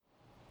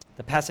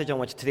The passage on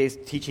which today's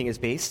teaching is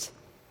based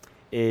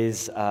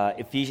is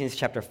Ephesians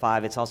chapter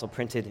 5. It's also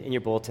printed in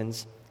your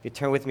bulletins. If you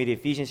turn with me to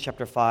Ephesians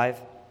chapter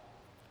 5,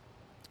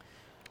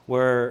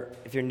 where,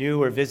 if you're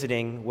new or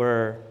visiting,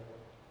 we're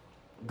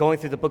going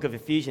through the book of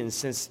Ephesians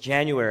since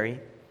January,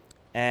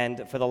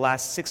 and for the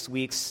last 6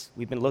 weeks,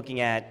 we've been looking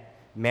at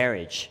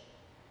marriage.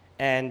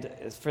 And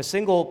for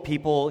single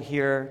people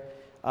here,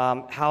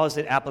 how is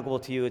it applicable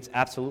to you? It's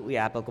absolutely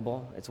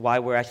applicable. It's why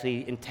we're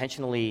actually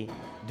intentionally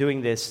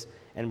doing this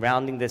and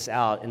rounding this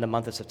out in the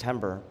month of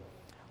September,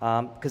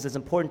 because it's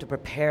important to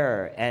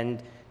prepare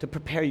and to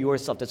prepare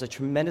yourself. There's a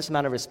tremendous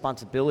amount of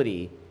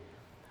responsibility,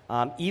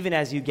 even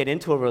as you get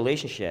into a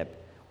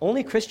relationship.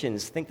 Only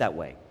Christians think that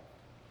way.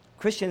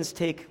 Christians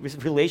take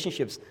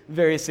relationships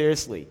very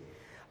seriously.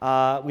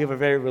 We have a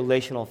very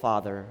relational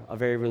Father, a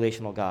very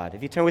relational God.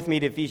 If you turn with me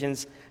to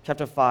Ephesians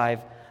chapter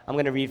 5, I'm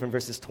going to read from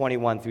verses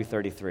 21 through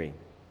 33.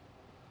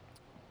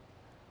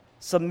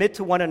 Submit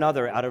to one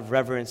another out of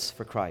reverence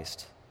for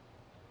Christ.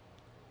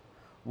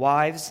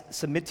 Wives,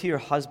 submit to your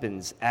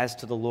husbands as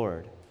to the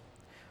Lord.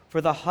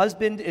 For the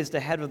husband is the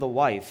head of the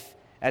wife,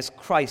 as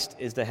Christ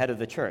is the head of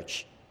the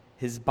church,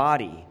 his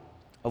body,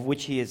 of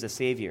which he is the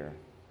Savior.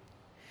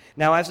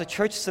 Now, as the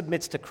church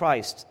submits to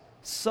Christ,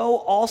 so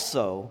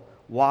also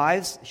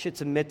wives should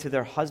submit to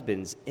their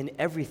husbands in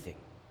everything.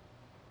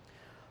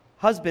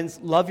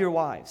 Husbands, love your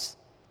wives,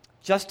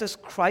 just as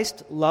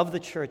Christ loved the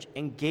church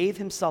and gave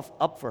himself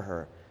up for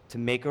her to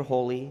make her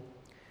holy,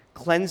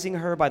 cleansing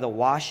her by the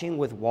washing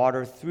with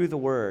water through the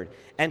word,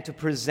 and to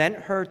present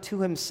her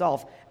to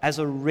himself as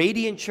a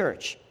radiant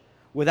church,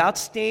 without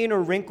stain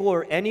or wrinkle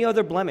or any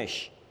other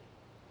blemish,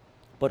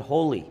 but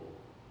holy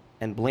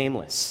and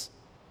blameless.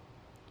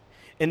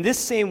 In this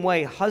same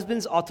way,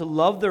 husbands ought to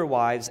love their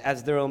wives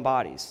as their own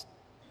bodies.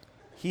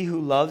 He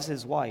who loves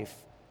his wife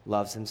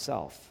loves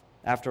himself.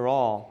 After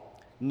all,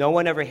 no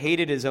one ever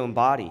hated his own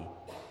body,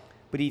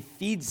 but he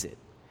feeds it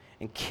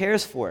and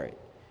cares for it,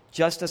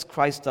 just as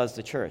Christ does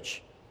the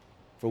church,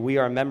 for we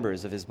are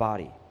members of his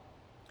body.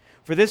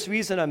 For this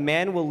reason, a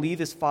man will leave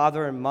his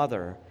father and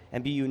mother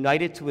and be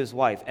united to his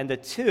wife, and the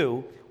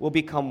two will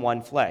become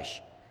one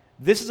flesh.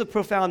 This is a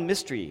profound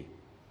mystery,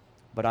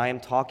 but I am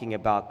talking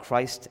about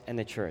Christ and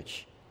the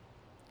church.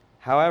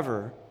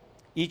 However,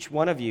 each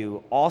one of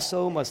you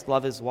also must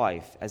love his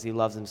wife as he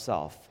loves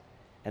himself,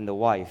 and the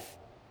wife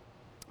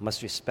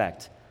must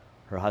respect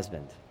her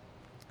husband.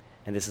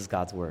 And this is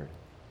God's word.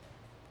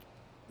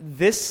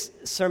 This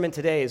sermon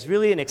today is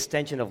really an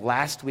extension of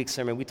last week's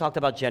sermon. We talked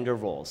about gender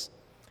roles.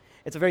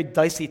 It's a very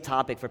dicey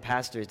topic for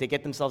pastors. They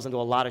get themselves into a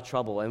lot of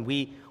trouble, and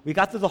we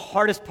got through the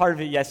hardest part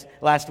of it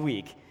last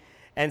week.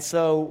 And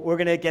so we're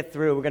going to get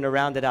through. We're going to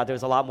round it out.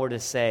 There's a lot more to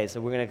say, so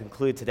we're going to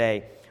conclude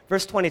today.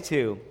 Verse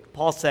 22,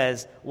 Paul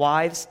says,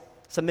 "Wives,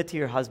 submit to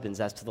your husbands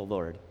as to the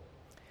Lord.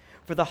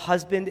 For the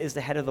husband is the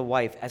head of the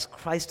wife, as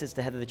Christ is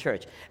the head of the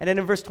church." And then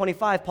in verse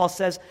 25, Paul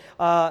says,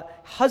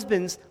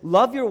 "Husbands,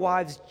 love your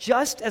wives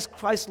just as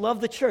Christ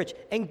loved the church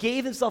and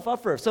gave himself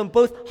up for her." So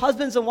both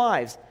husbands and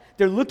wives,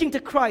 they're looking to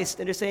Christ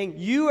and they're saying,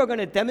 you are going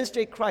to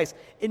demonstrate Christ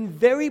in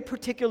very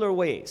particular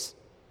ways.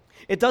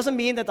 It doesn't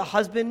mean that the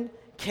husband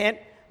can't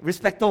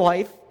respect the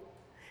wife.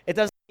 It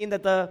doesn't mean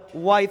that the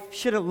wife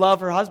shouldn't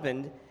love her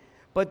husband.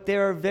 But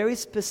there are very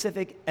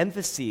specific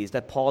emphases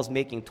that Paul is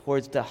making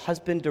towards the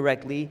husband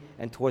directly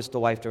and towards the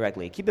wife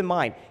directly. Keep in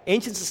mind,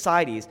 ancient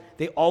societies,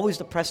 they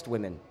always oppressed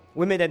women.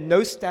 Women had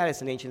no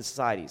status in ancient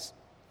societies.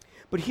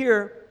 But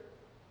here,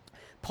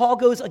 Paul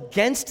goes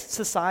against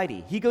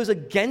society. He goes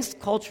against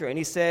culture, and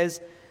he says,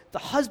 the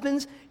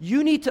husbands,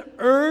 you need to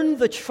earn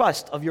the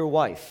trust of your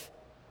wife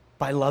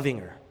by loving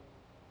her.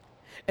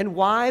 And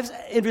wives,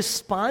 in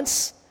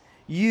response,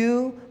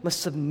 you must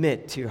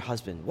submit to your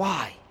husband.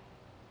 Why?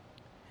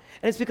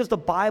 And it's because the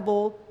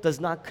Bible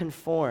does not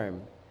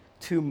conform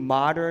to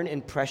modern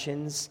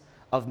impressions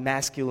of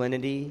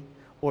masculinity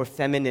or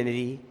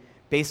femininity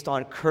based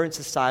on current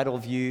societal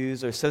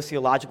views or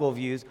sociological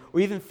views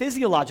or even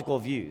physiological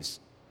views.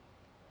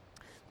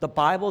 The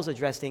Bible is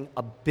addressing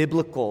a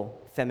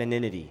biblical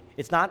femininity.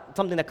 It's not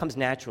something that comes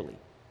naturally.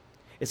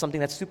 It's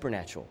something that's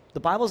supernatural. The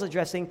Bible is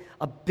addressing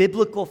a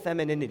biblical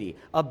femininity,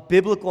 a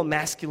biblical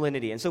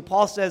masculinity. And so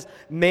Paul says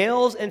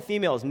males and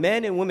females,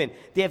 men and women,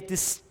 they have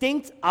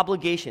distinct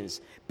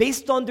obligations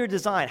based on their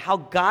design, how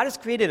God has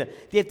created them.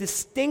 They have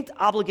distinct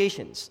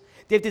obligations.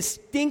 They have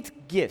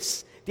distinct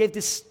gifts. They have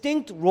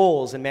distinct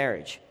roles in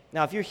marriage.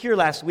 Now, if you're here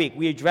last week,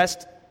 we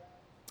addressed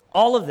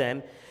all of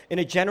them in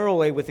a general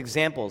way with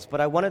examples, but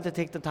I wanted to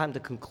take the time to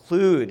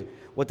conclude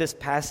what this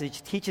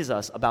passage teaches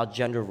us about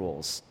gender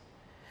roles.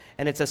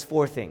 And it says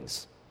 4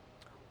 things.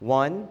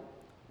 1,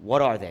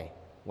 what are they?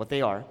 What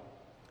they are.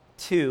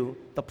 2,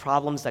 the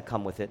problems that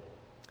come with it.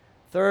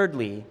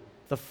 Thirdly,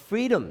 the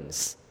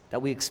freedoms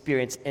that we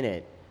experience in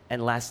it.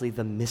 And lastly,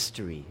 the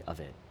mystery of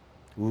it.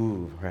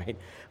 Ooh, right?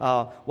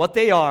 What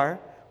they are,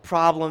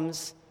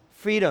 problems,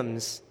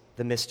 freedoms,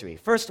 the mystery.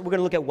 First, we're going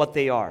to look at what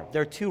they are.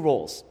 There are 2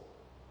 roles.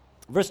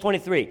 Verse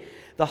 23,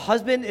 the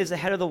husband is the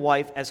head of the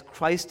wife as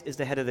Christ is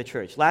the head of the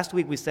church. Last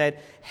week we said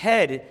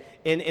head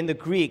in the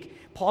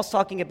Greek. Paul's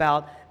talking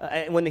about,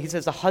 when he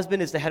says the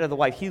husband is the head of the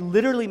wife, he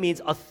literally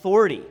means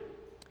authority.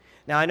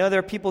 Now, I know there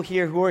are people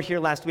here who were here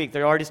last week.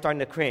 They're already starting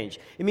to cringe.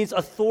 It means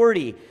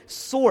authority,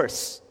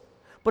 source,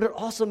 but it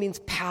also means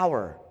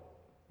power.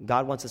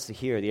 God wants us to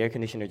hear. The air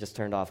conditioner just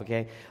turned off,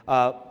 okay?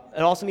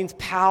 It also means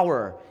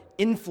power,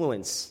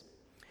 influence.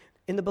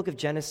 In the book of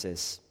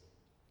Genesis,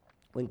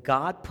 when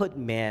God put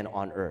man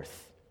on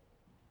earth,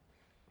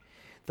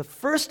 the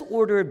first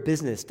order of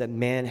business that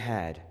man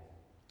had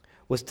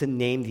was to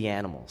name the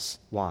animals.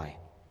 Why?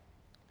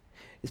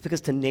 It's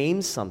because to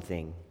name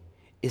something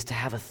is to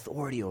have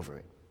authority over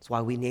it. That's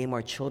why we name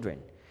our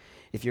children.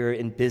 If you're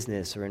in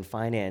business or in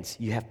finance,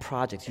 you have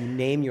projects. You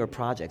name your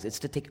projects. It's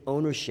to take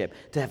ownership,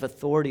 to have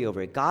authority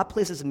over it. God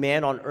places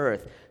man on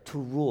earth to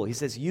rule. He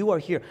says, you are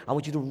here. I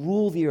want you to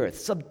rule the earth.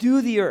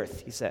 Subdue the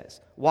earth, he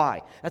says.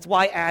 Why? That's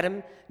why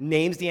Adam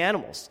names the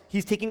animals.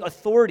 He's taking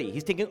authority.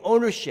 He's taking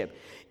ownership.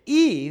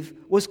 Eve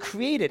was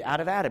created out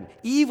of Adam.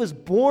 Eve was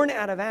born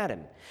out of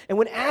Adam. And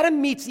when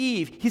Adam meets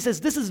Eve, he says,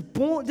 this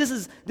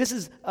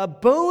is a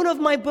bone of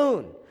my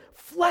bone,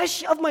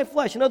 flesh of my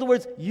flesh. In other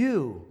words,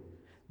 you,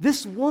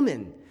 this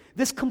woman,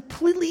 this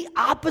completely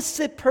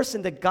opposite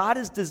person that God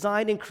has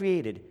designed and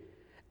created,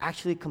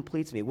 actually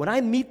completes me. When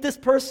I meet this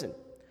person,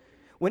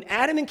 when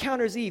Adam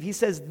encounters Eve, he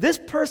says, this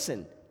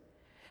person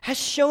has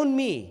shown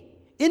me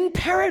in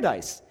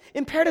paradise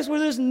where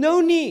there's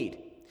no need,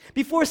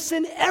 before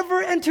sin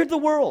ever entered the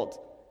world,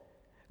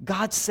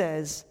 God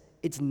says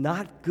it's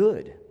not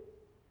good.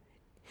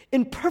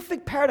 In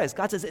perfect paradise,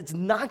 God says it's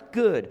not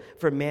good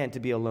for man to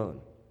be alone.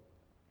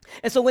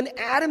 And so when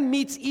Adam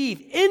meets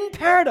Eve in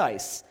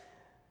paradise,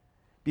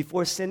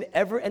 before sin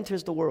ever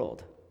enters the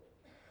world,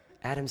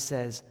 Adam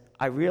says,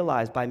 I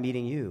realized by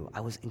meeting you, I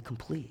was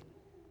incomplete.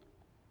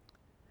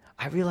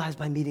 I realized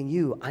by meeting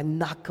you, I'm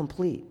not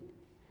complete.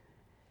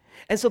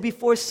 And so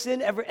before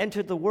sin ever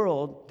entered the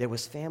world, there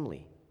was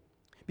family.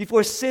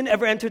 Before sin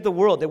ever entered the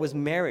world, there was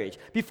marriage.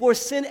 Before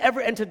sin ever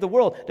entered the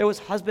world, there was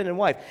husband and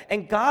wife.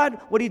 And God,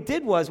 what he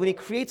did was, when he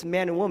creates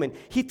man and woman,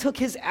 he took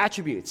his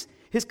attributes,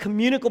 his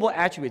communicable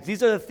attributes.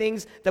 These are the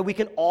things that we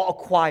can all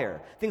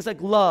acquire. Things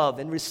like love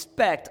and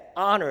respect,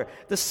 honor,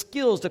 the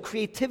skills, the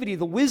creativity,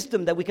 the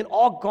wisdom that we can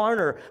all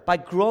garner by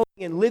growing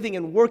and living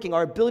and working,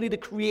 our ability to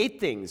create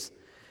things.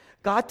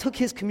 God took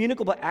his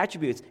communicable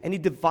attributes and he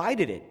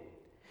divided it.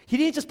 He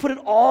didn't just put it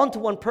all into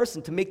one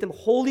person to make them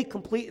wholly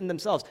complete in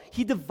themselves.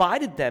 He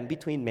divided them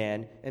between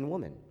man and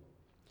woman.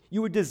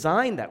 You were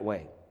designed that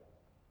way.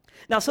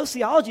 Now,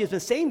 sociology has been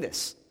saying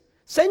this.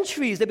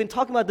 Centuries, they've been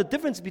talking about the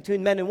difference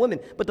between men and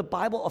women, but the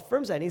Bible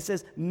affirms that. And he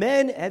says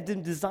men have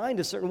been designed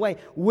a certain way.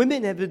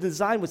 Women have been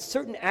designed with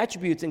certain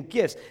attributes and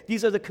gifts.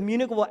 These are the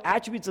communicable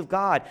attributes of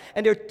God.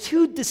 And they're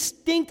two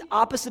distinct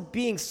opposite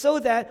beings so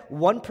that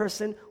one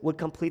person would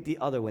complete the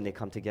other when they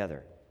come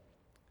together.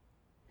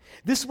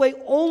 This way,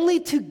 only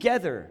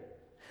together.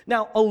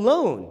 Now,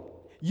 alone,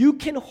 you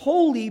can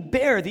wholly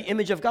bear the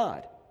image of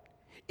God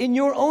in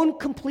your own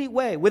complete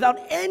way without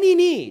any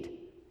need.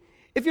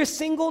 If you're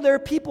single, there are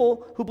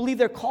people who believe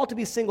they're called to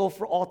be single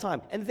for all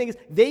time. And the thing is,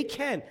 they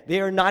can.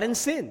 They are not in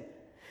sin.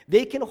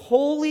 They can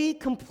wholly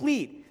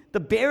complete the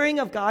bearing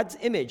of God's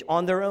image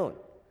on their own.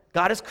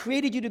 God has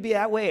created you to be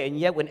that way, and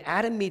yet when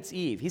Adam meets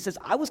Eve, he says,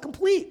 I was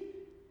complete.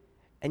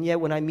 And yet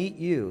when I meet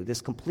you,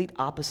 this complete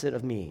opposite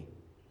of me,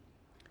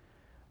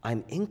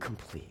 I'm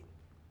incomplete.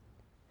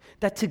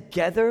 That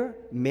together,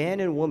 man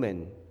and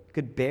woman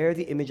could bear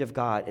the image of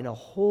God in a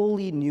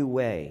wholly new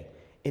way,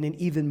 in an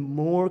even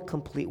more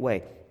complete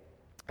way,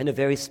 in a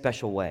very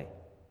special way.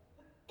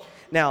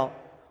 Now,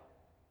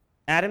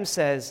 Adam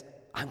says,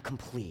 I'm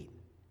complete.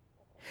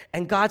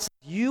 And God says,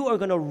 you are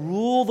going to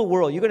rule the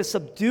world. You're going to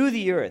subdue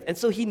the earth. And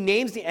so he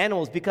names the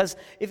animals because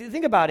if you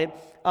think about it,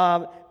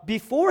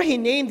 before he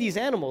named these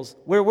animals,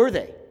 where were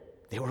they?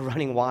 They were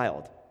running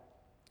wild.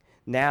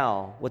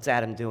 Now, what's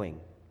Adam doing?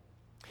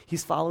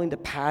 He's following the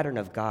pattern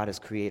of God as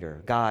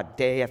creator. God,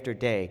 day after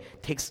day,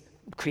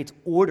 creates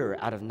order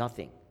out of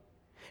nothing.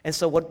 And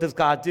so what does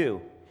God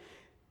do?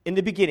 In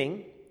the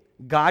beginning,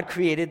 God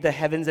created the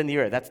heavens and the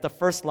earth. That's the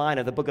first line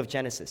of the book of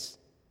Genesis.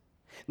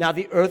 Now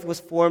the earth was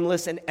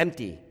formless and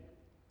empty.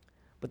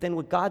 But then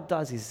what God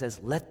does, he says,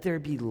 let there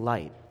be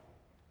light.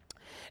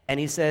 And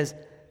he says,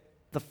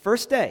 the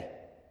first day,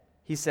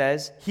 he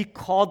says, he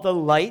called the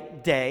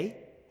light day,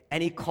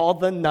 and he called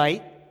the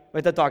night,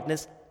 or the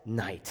darkness,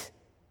 night.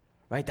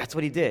 Right? That's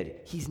what he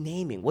did. He's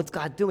naming. What's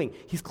God doing?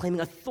 He's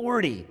claiming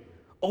authority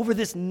over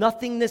this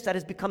nothingness that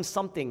has become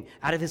something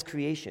out of his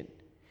creation.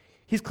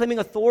 He's claiming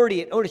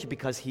authority and ownership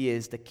because he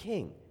is the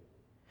king.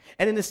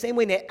 And in the same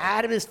way that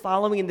Adam is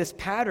following in this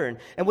pattern,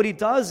 and what he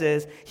does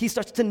is he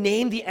starts to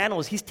name the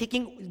animals. He's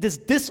taking this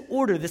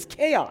disorder, this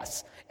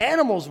chaos,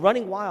 animals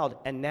running wild,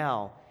 and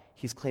now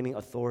he's claiming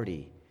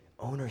authority,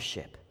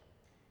 ownership.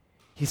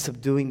 He's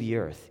subduing the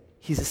earth.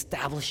 He's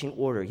establishing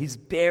order. He's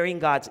bearing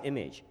God's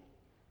image.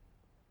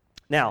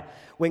 Now,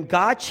 when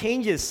God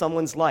changes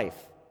someone's life,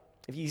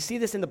 if you see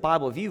this in the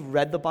Bible, if you've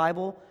read the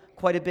Bible,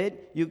 quite a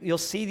bit, you'll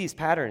see these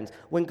patterns.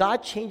 When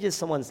God changes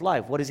someone's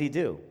life, what does he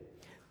do?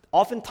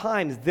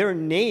 Oftentimes, their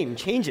name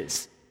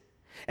changes.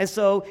 And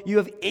so you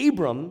have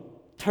Abram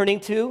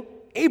turning to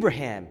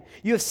Abraham.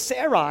 You have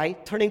Sarai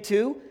turning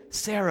to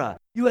Sarah.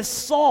 You have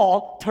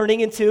Saul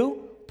turning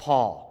into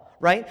Paul,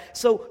 right?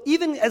 So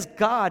even as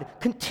God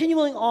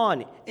continuing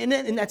on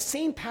in that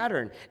same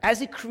pattern, as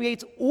he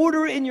creates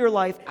order in your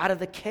life out of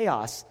the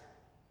chaos,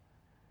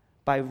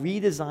 by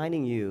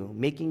redesigning you,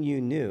 making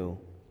you new,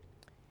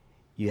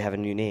 you have a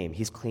new name.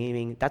 He's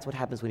claiming, that's what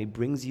happens when he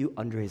brings you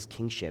under his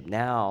kingship.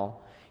 Now,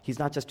 he's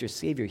not just your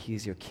Savior, he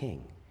is your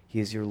King. He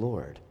is your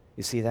Lord.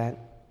 You see that?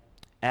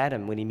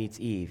 Adam, when he meets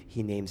Eve,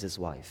 he names his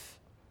wife.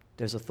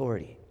 There's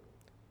authority.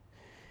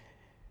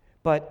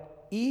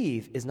 But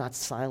Eve is not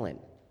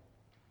silent.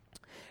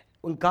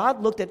 When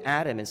God looked at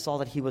Adam and saw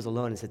that he was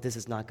alone and said, this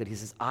is not good, he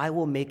says, I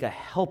will make a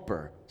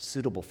helper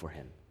suitable for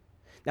him.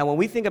 Now, when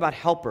we think about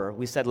helper,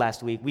 we said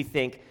last week, we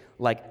think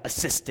like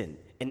assistant,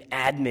 an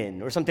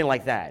admin, or something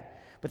like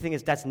that. But the thing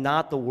is, that's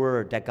not the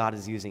word that God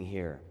is using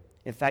here.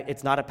 In fact,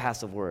 it's not a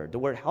passive word. The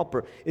word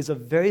helper is a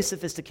very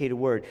sophisticated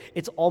word.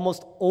 It's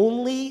almost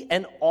only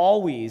and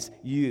always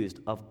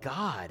used of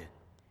God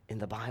in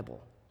the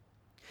Bible.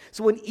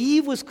 So when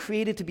Eve was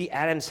created to be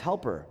Adam's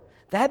helper,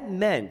 that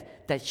meant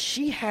that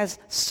she has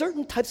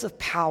certain types of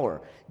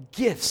power,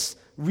 gifts,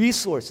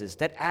 resources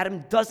that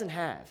Adam doesn't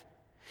have.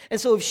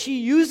 And so if she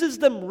uses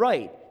them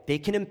right, they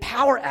can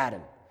empower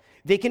Adam.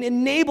 They can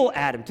enable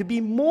Adam to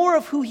be more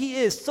of who he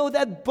is so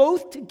that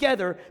both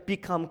together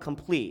become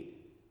complete.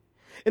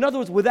 In other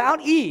words,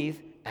 without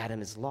Eve,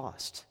 Adam is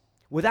lost.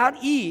 Without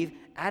Eve,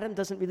 Adam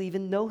doesn't really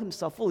even know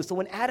himself fully. So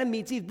when Adam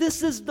meets Eve,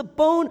 this is the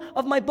bone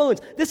of my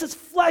bones. This is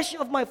flesh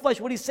of my flesh.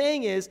 What he's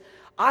saying is,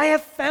 I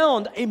have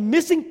found a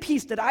missing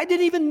piece that I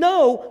didn't even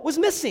know was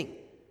missing.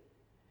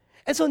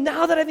 And so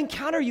now that I've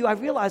encountered you, I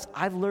realize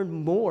I've learned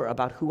more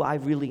about who I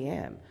really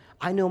am.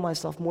 I know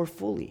myself more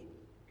fully.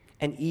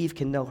 And Eve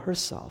can know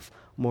herself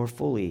more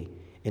fully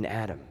in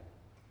Adam.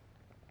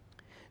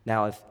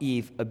 Now, if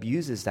Eve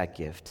abuses that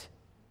gift,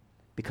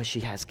 because she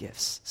has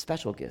gifts,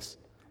 special gifts,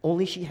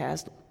 only she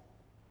has them.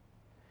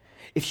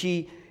 If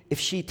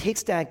she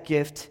takes that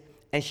gift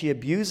and she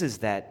abuses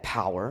that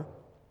power,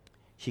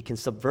 she can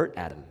subvert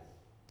Adam.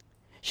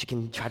 She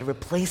can try to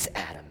replace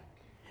Adam.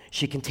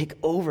 She can take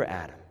over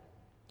Adam.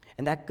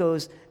 And that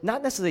goes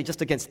not necessarily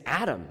just against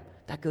Adam,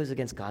 that goes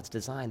against God's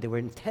design. They were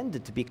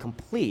intended to be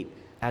complete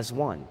as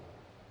one.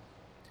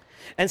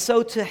 And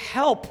so to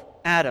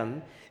help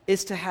Adam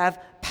is to have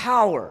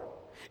power.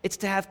 It's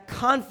to have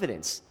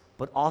confidence,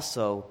 but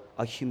also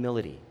a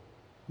humility,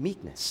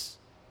 meekness.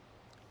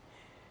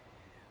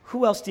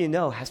 Who else do you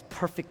know has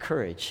perfect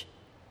courage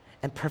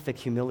and perfect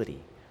humility,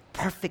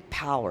 perfect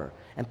power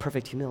and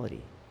perfect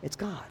humility? It's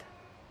God.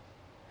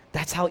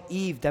 That's how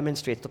Eve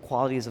demonstrates the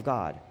qualities of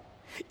God.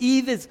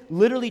 Eve is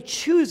literally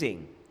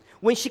choosing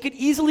when she could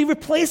easily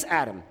replace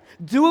Adam,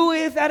 do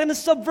away with Adam and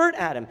subvert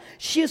Adam.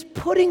 She is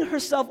putting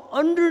herself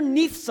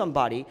underneath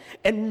somebody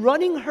and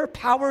running her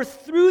power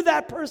through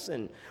that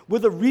person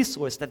with a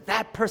resource that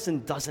that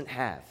person doesn't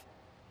have.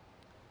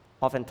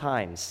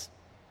 Oftentimes,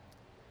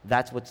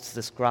 that's what's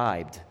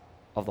described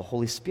of the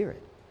Holy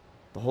Spirit.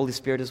 The Holy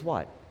Spirit is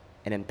what?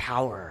 An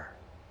empowerer,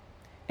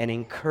 an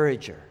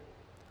encourager,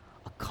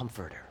 a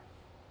comforter.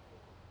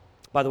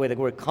 By the way, the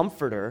word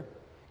comforter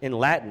in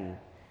Latin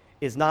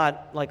is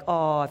not like,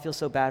 oh, I feel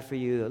so bad for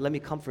you, let me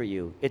comfort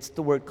you. It's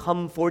the word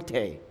cum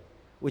forte,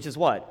 which is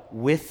what?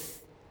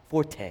 With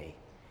forte.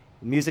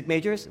 Music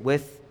majors,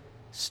 with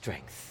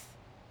strength,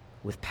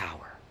 with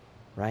power,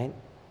 right?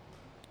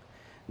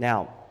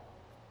 Now,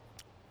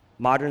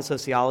 modern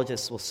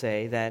sociologists will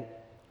say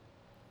that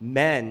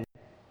men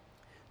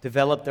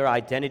develop their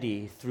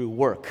identity through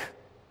work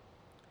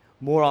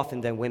more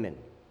often than women.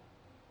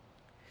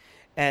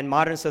 And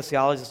modern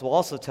sociologists will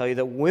also tell you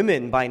that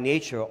women by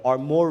nature are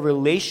more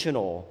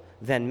relational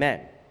than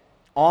men,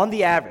 on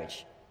the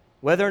average,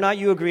 whether or not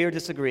you agree or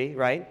disagree,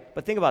 right?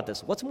 But think about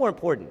this. What's more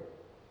important?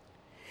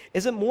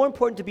 Is it more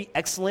important to be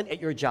excellent at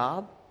your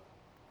job,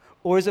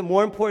 or is it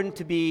more important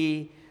to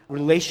be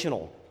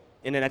relational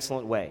in an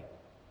excellent way?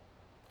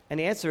 And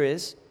the answer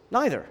is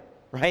neither,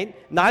 right?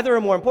 Neither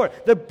are more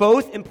important. They're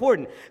both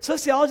important.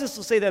 Sociologists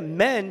will say that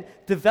men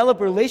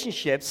develop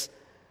relationships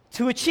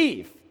to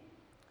achieve,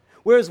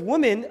 whereas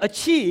women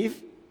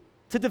achieve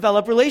to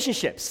develop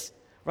relationships,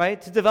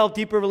 right? To develop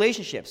deeper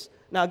relationships.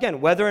 Now,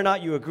 again, whether or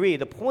not you agree,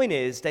 the point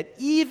is that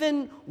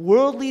even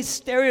worldly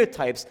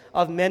stereotypes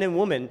of men and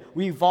women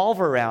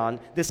revolve around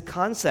this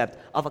concept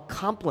of a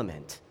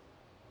complement.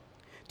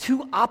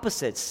 Two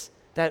opposites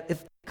that,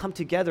 if they come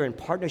together in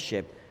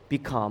partnership,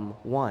 become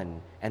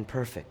one and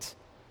perfect.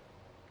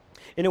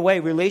 In a way,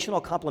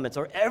 relational complements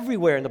are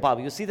everywhere in the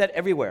Bible. You'll see that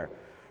everywhere,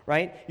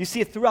 right? You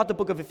see it throughout the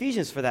book of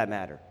Ephesians, for that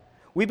matter.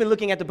 We've been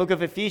looking at the book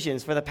of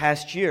Ephesians for the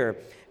past year,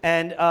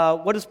 and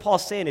what does Paul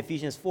say in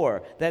Ephesians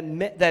 4?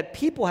 That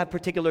people have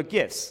particular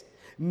gifts.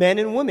 Men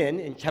and women,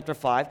 in chapter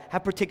 5,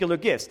 have particular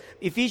gifts.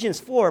 Ephesians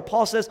 4,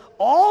 Paul says,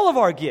 all of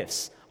our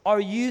gifts are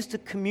used to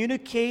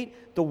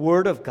communicate the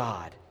Word of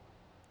God.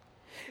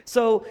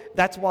 So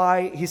that's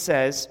why he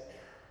says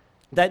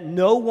that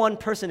no one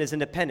person is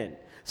independent.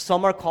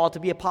 Some are called to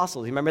be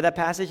apostles. You remember that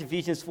passage,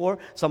 Ephesians 4?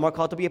 Some are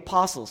called to be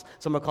apostles.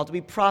 Some are called to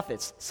be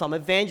prophets. Some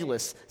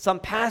evangelists. Some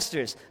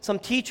pastors. Some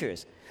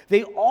teachers.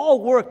 They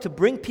all work to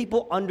bring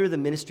people under the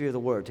ministry of the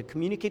Word, to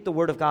communicate the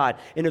Word of God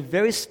in a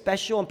very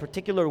special and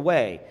particular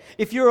way.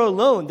 If you're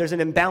alone, there's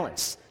an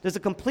imbalance. There's a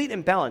complete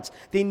imbalance.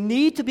 They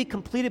need to be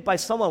completed by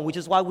someone, which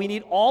is why we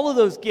need all of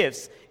those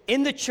gifts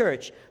in the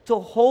church to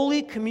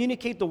wholly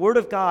communicate the Word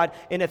of God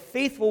in a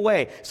faithful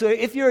way. So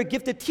if you're a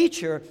gifted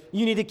teacher,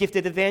 you need a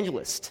gifted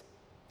evangelist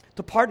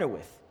to partner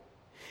with.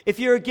 If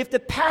you're a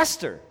gifted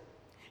pastor,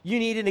 you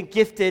need a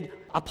gifted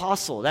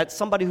apostle. That's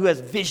somebody who has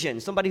vision,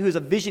 somebody who's a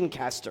vision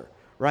caster.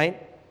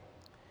 Right?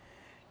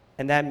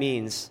 And that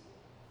means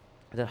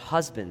that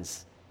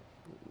husbands,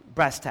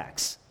 brass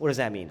tacks, what does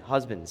that mean?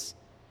 Husbands,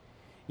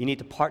 you need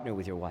to partner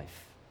with your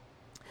wife.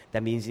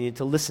 That means you need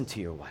to listen to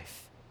your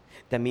wife.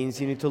 That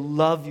means you need to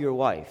love your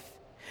wife.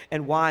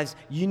 And wives,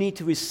 you need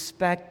to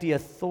respect the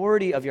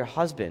authority of your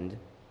husband,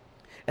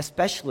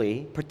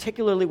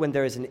 particularly when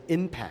there is an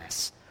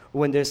impasse,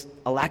 or when there's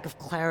a lack of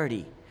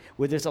clarity,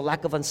 where there's a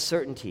lack of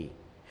uncertainty.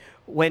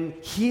 When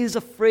he is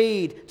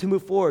afraid to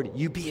move forward,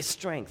 you be his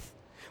strength.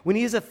 When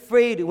he is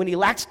afraid, when he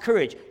lacks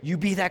courage, you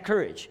be that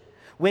courage.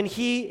 When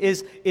he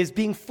is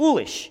being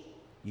foolish,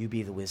 you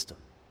be the wisdom.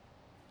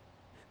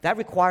 That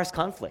requires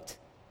conflict.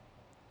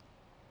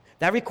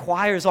 That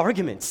requires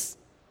arguments.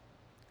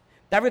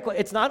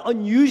 It's not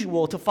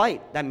unusual to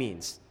fight, that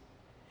means.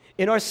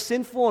 In our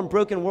sinful and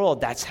broken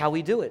world, that's how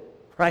we do it,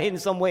 right, in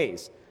some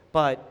ways.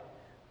 But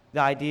the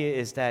idea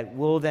is that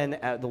we'll then,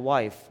 the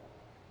wife,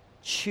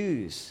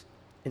 choose,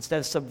 instead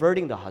of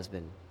subverting the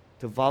husband,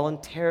 to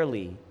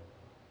voluntarily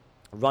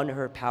run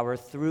her power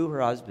through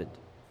her husband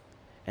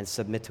and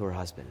submit to her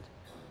husband.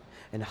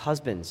 And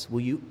husbands,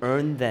 will you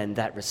earn then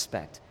that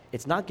respect?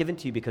 It's not given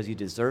to you because you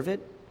deserve it.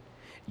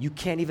 You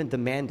can't even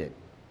demand it.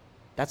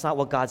 That's not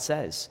what God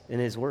says in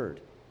his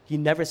word. He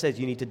never says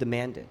you need to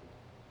demand it.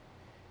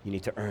 You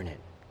need to earn it.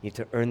 You need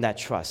to earn that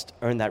trust,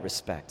 earn that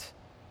respect.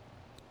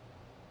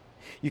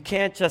 You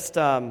can't just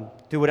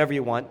do whatever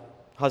you want,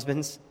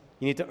 husbands.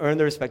 You need to earn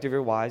the respect of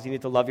your wives. You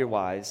need to love your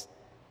wives.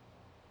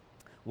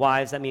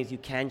 Wives, that means you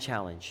can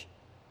challenge.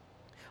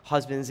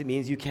 Husbands, it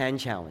means you can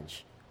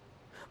challenge.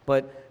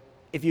 But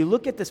if you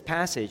look at this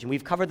passage, and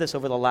we've covered this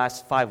over the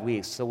last 5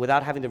 weeks, so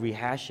without having to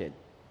rehash it,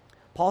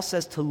 Paul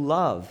says to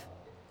love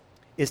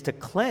is to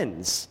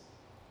cleanse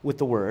with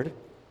the word,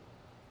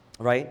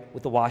 right?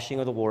 With the washing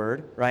of the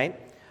word, right?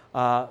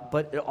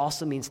 But it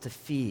also means to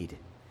feed,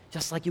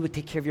 just like you would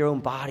take care of your own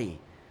body,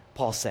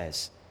 Paul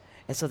says.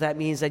 And so that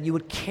means that you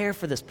would care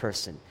for this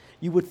person.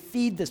 You would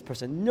feed this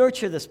person,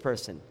 nurture this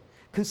person.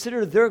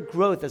 Consider their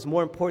growth as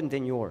more important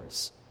than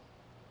yours.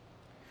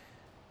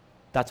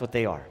 That's what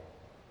they are.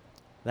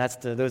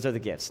 Those are the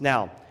gifts.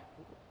 Now,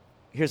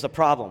 here's the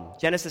problem.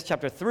 Genesis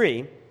chapter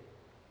 3,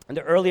 in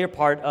the earlier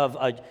part of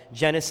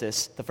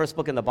Genesis, the first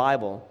book in the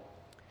Bible,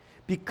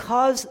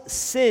 because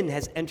sin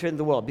has entered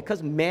the world,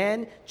 because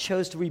man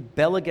chose to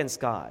rebel against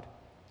God,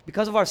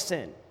 because of our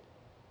sin,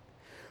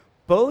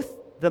 both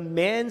the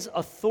man's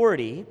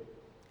authority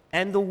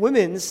and the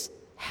woman's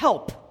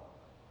help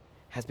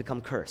has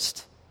become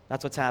cursed.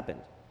 That's what's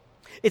happened.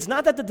 It's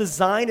not that the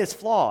design is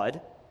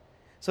flawed,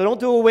 so don't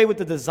do away with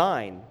the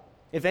design.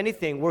 If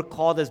anything, we're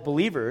called as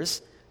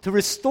believers to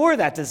restore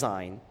that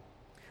design.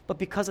 But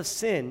because of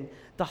sin,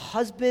 the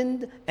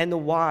husband and the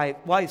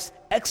wife's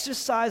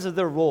exercise of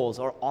their roles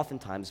are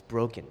oftentimes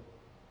broken.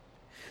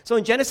 So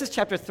in Genesis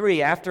chapter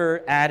 3,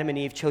 after Adam and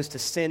Eve chose to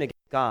sin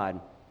against God,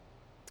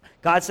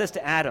 God says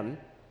to Adam,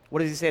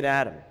 what does he say to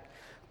Adam?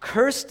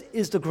 Cursed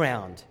is the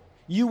ground.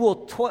 You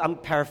will toil. I'm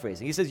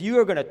paraphrasing. He says, you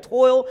are going to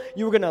toil,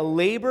 you are going to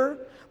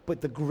labor,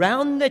 but the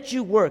ground that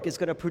you work is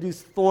going to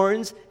produce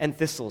thorns and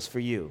thistles for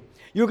you.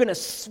 You're going to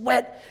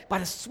sweat. By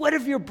the sweat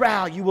of your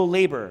brow, you will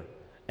labor,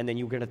 and then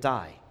you're going to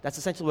die. That's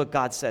essentially what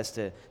God says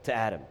to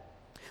Adam.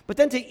 But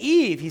then to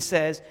Eve, he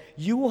says,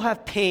 you will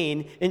have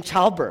pain in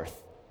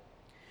childbirth.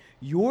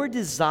 Your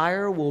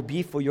desire will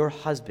be for your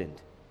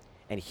husband,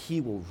 and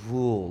he will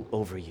rule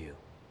over you.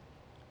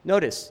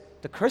 Notice,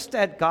 the curse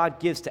that God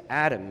gives to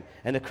Adam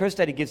and the curse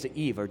that he gives to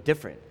Eve are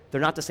different.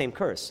 They're not the same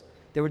curse.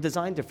 They were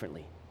designed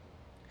differently.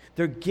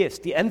 Their gifts,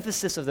 the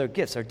emphasis of their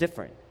gifts are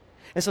different.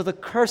 And so the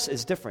curse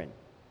is different.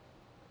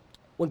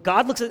 When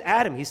God looks at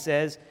Adam, he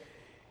says,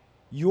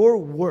 your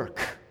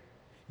work,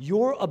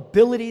 your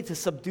ability to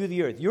subdue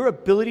the earth, your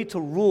ability to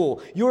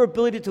rule, your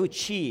ability to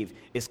achieve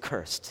is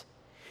cursed.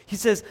 He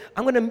says,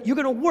 you're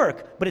going to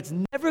work, but it's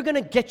never going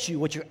to get you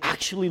what you're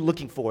actually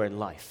looking for in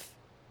life.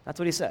 That's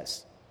what he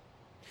says.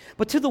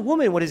 But to the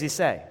woman, what does he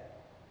say?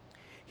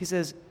 He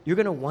says, you're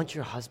going to want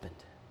your husband.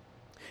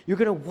 You're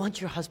going to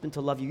want your husband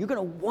to love you. You're going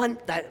to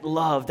want that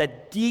love,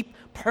 that deep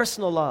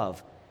personal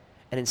love.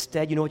 And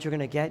instead, you know what you're going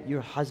to get?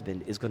 Your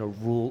husband is going to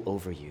rule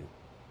over you.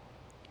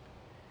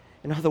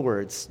 In other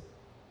words,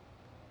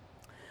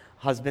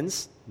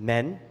 husbands,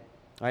 men,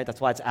 right?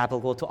 That's why it's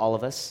applicable to all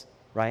of us,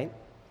 right?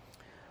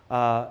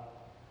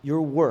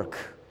 Your work,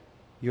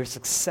 your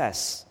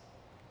success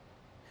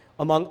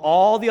among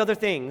all the other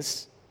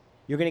things,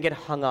 you're going to get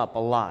hung up a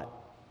lot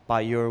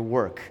by your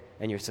work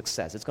and your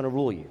success. It's going to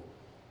rule you.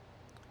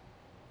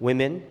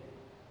 Women,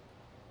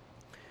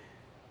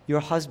 your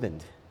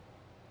husband,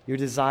 your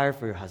desire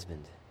for your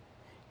husband,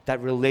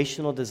 that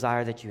relational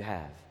desire that you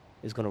have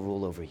is going to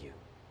rule over you.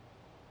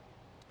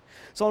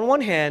 So on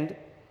one hand,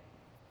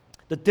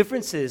 the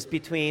differences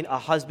between a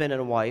husband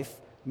and a wife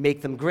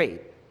make them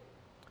great.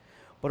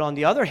 But on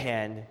the other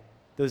hand,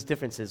 those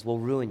differences will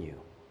ruin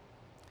you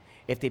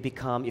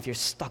if you're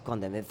stuck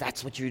on them, if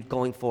that's what you're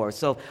going for.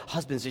 So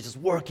husbands are just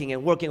working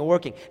and working and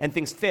working, and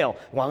things fail.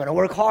 Well, I'm going to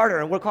work harder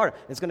and work harder.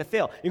 It's going to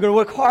fail. You're going to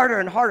work harder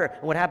and harder.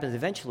 And what happens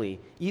eventually,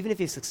 even if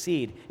you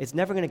succeed, it's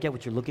never going to get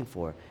what you're looking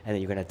for, and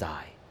then you're going to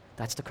die.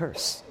 That's the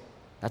curse.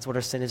 That's what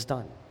our sin has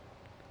done.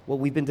 What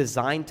we've been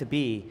designed to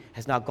be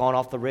has now gone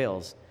off the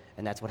rails,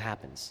 and that's what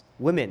happens.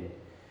 Women,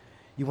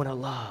 you want to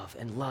love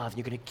and love, and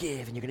you're going to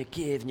give, and you're going to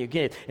give, and you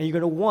give, and you're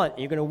going to want,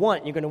 and you're going to want,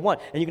 and you're going to want,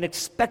 and you're going to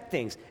expect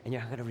things, and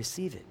you're not going to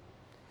receive it.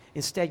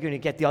 Instead, you're going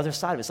to get the other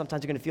side of it.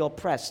 Sometimes you're going to feel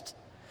oppressed.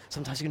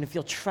 Sometimes you're going to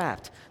feel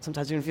trapped.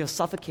 Sometimes you're going to feel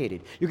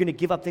suffocated. You're going to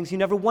give up things you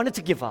never wanted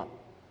to give up.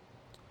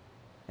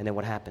 And then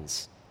what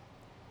happens?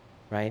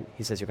 Right?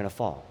 He says you're going to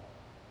fall,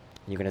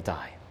 and you're going to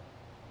die.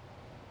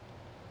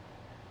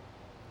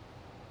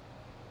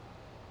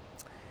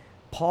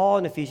 Paul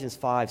in Ephesians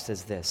 5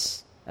 says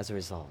this as a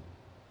result.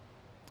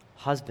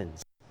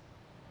 Husbands,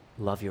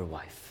 love your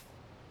wife.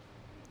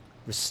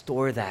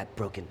 Restore that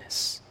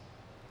brokenness.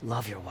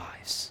 Love your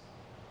wives.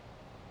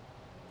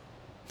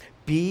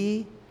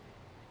 Be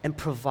and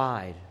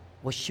provide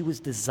what she was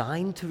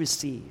designed to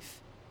receive.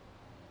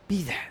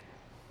 Be that.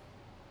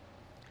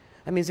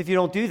 That means if you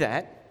don't do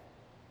that,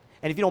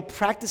 and if you don't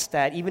practice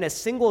that, even as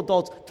single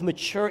adults, to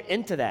mature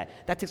into that,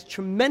 that takes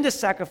tremendous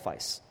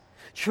sacrifice,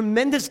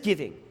 tremendous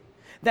giving.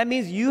 That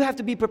means you have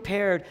to be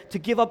prepared to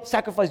give up,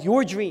 sacrifice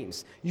your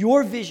dreams,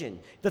 your vision,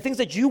 the things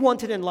that you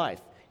wanted in life,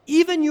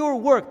 even your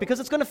work, because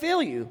it's going to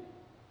fail you.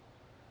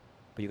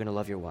 But you're going to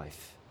love your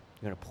wife.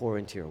 You're going to pour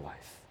into your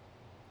wife.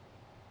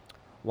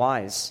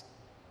 Wives,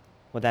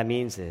 what that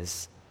means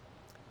is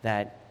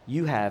that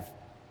you have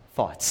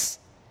thoughts,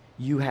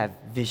 you have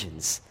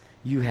visions,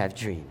 you have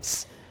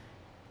dreams.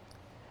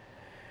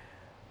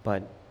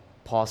 But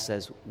Paul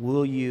says,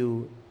 will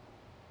you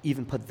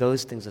even put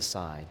those things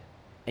aside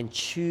and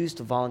choose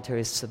to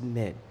voluntarily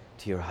submit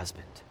to your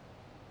husband?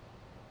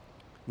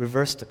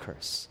 Reverse the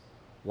curse.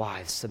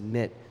 Wives,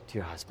 submit to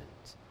your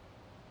husbands.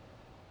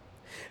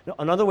 Now,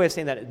 another way of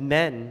saying that,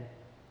 men,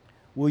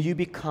 will you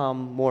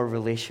become more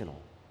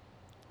relational?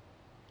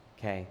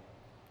 Okay?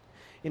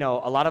 You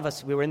know, a lot of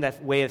us, we're in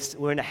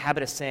the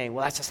habit of saying,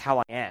 well, that's just how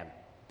I am.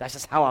 That's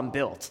just how I'm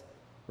built,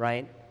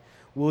 right?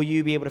 Will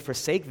you be able to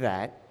forsake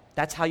that?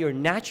 That's how you're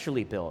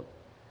naturally built.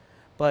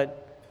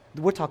 But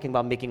we're talking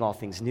about making all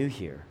things new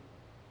here.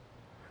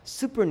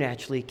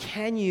 Supernaturally,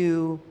 can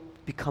you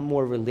become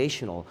more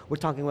relational? We're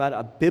talking about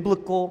a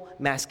biblical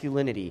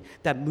masculinity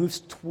that moves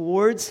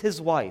towards his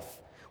wife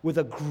with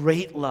a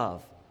great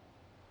love.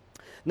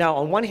 Now,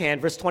 on one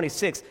hand, verse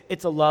 26,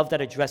 it's a love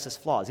that addresses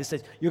flaws. He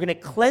says, you're going to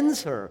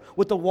cleanse her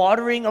with the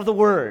watering of the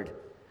word,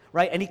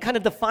 right? And he kind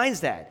of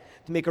defines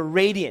that, to make her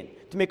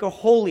radiant, to make her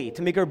holy,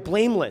 to make her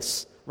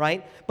blameless,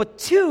 right? But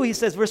two, he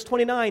says, verse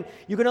 29,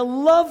 you're going to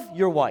love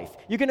your wife.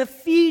 You're going to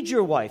feed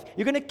your wife.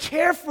 You're going to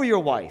care for your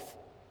wife.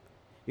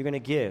 You're going to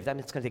give. That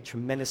means it's going to take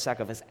tremendous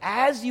sacrifice,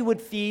 as you would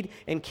feed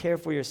and care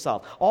for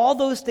yourself. All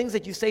those things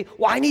that you say,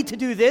 well, I need to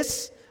do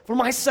this for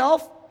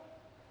myself.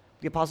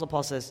 The Apostle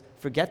Paul says,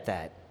 forget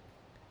that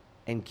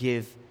and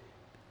give.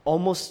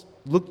 Almost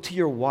look to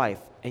your wife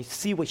and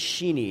see what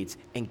she needs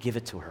and give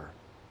it to her.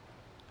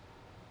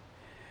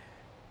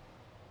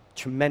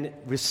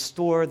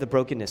 Restore the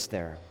brokenness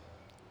there.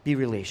 Be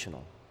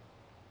relational.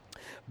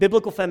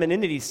 Biblical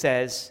femininity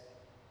says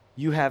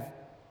you have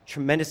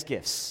tremendous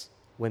gifts,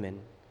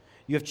 women.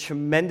 You have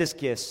tremendous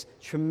gifts,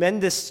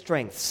 tremendous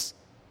strengths.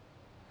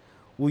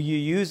 Will you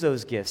use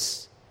those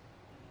gifts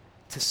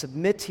to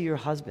submit to your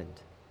husband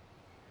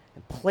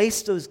and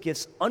place those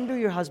gifts under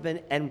your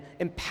husband and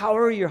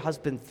empower your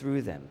husband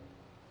through them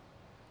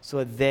so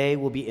that they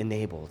will be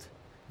enabled,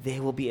 they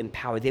will be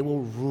empowered, they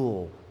will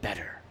rule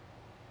better?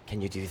 Can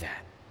you do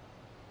that?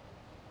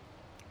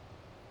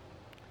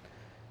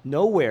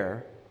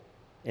 Nowhere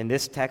in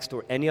this text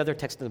or any other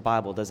text in the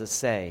Bible does it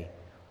say,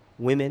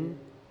 women,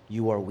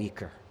 you are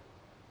weaker.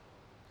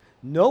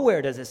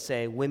 Nowhere does it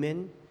say,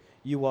 women,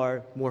 you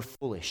are more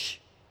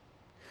foolish.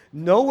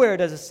 Nowhere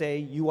does it say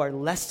you are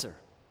lesser.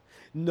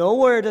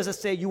 Nowhere does it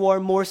say you are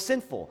more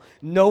sinful.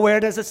 Nowhere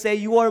does it say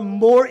you are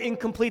more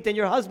incomplete than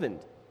your husband.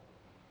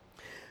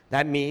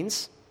 That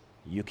means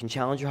you can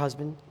challenge your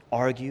husband,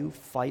 argue,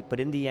 fight, but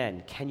in the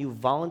end, can you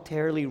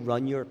voluntarily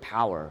run your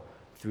power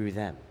through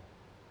them?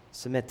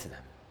 Submit to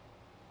them.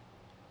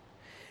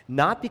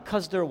 Not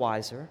because they're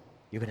wiser,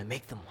 you're going to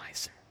make them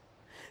wiser.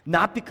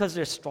 Not because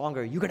they're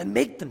stronger, you're going to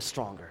make them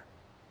stronger.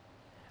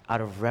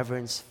 Out of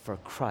reverence for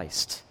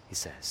Christ, he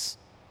says.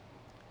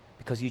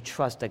 Because you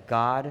trust that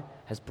God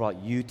has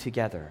brought you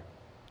together,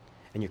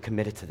 and you're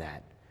committed to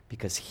that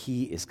because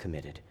he is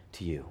committed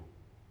to you.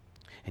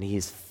 and he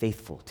is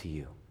faithful to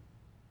you.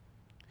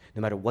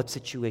 No matter what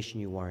situation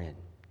you are in,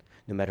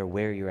 no matter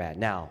where you're at.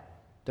 Now,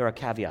 there are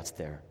caveats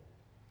there.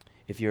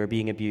 If you're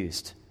being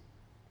abused,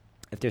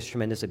 if there's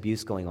tremendous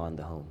abuse going on in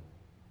the home,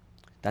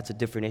 that's a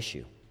different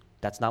issue.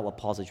 That's not what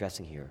Paul's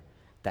addressing here.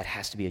 That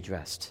has to be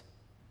addressed.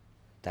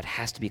 That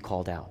has to be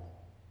called out,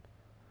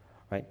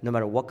 right? No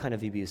matter what kind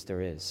of abuse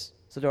there is.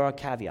 So there are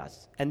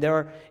caveats. And there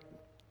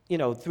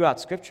are, throughout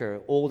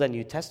Scripture, Old and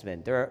New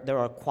Testament, there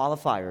are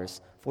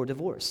qualifiers for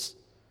divorce.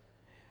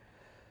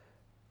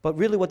 But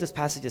really what this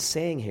passage is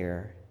saying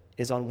here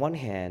is, on one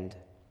hand,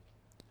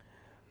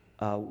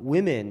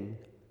 women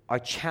are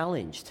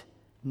challenged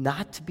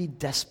not to be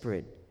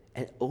desperate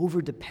and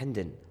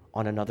over-dependent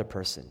on another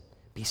person.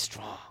 Be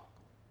strong.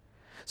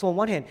 So on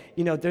one hand,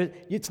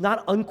 it's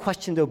not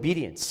unquestioned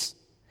obedience.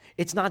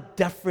 It's not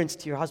deference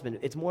to your husband.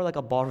 It's more like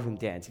a ballroom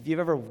dance. If you've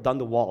ever done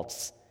the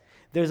waltz,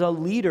 there's a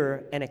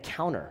leader and a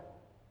counter,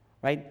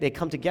 right? They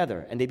come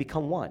together and they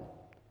become one,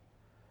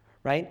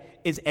 right?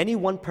 Is any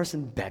one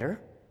person better?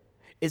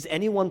 Is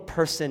any one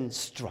person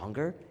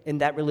stronger in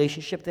that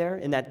relationship there,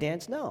 in that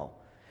dance? No.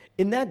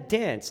 In that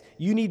dance,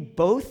 you need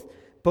both.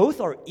 Both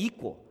are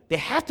equal. They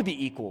have to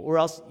be equal, or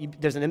else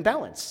there's an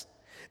imbalance.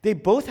 They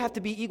both have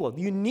to be equal.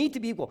 You need to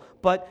be equal,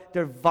 but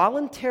they're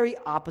voluntary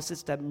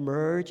opposites that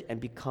merge and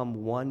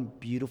become one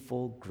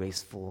beautiful,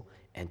 graceful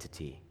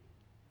entity.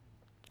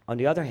 On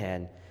the other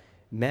hand,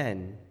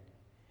 men,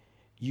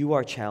 you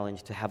are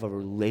challenged to have a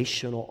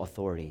relational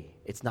authority.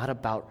 It's not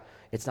about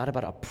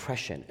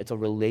oppression. It's a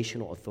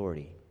relational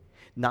authority.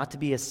 Not to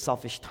be a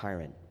selfish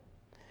tyrant.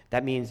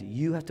 That means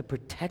you have to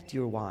protect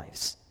your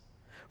wives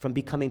from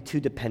becoming too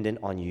dependent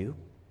on you,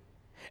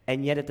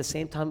 and yet at the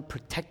same time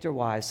protect your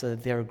wives so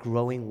that they're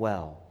growing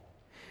well,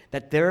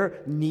 that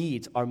their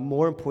needs are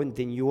more important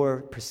than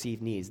your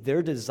perceived needs.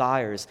 Their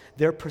desires,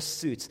 their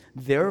pursuits,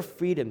 their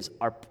freedoms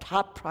are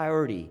top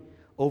priority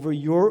over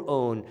your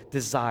own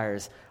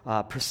desires,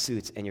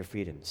 pursuits, and your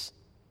freedoms.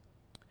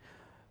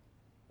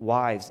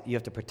 Wives, you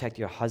have to protect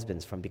your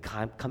husbands from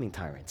becoming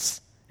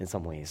tyrants in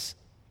some ways.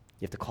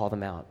 You have to call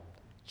them out,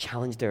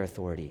 challenge their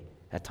authority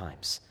at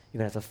times. You're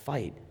going to have to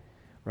fight,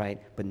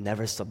 right? But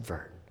never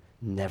subvert,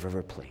 never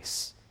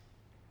replace.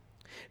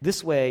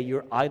 This way,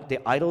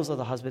 the idols of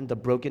the husband, the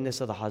brokenness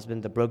of the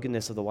husband, the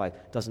brokenness of the wife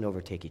doesn't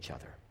overtake each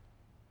other.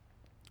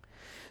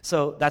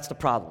 So that's the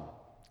problem.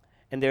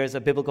 And there is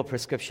a biblical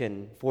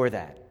prescription for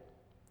that.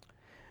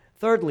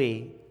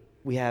 Thirdly,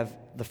 we have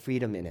the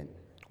freedom in it.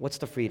 What's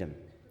the freedom?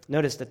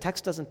 Notice the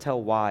text doesn't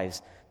tell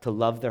wives to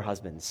love their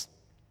husbands,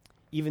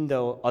 even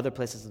though other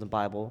places in the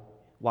Bible,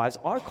 wives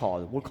are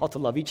called. We're called to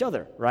love each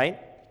other, right?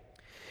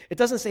 It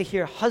doesn't say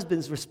here,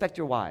 husbands, respect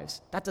your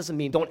wives. That doesn't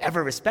mean don't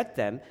ever respect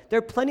them. There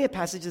are plenty of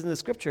passages in the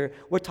Scripture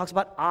where it talks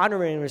about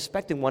honoring and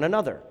respecting one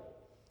another.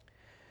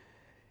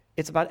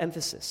 It's about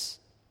emphasis.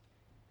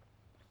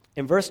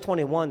 In verse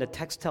 21, the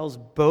text tells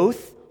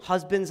both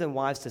husbands and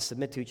wives to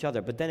submit to each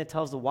other, but then it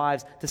tells the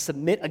wives to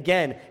submit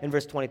again in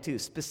verse 22,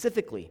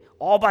 specifically,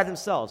 all by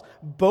themselves.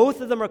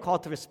 Both of them are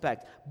called to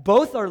respect.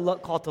 Both are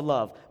called to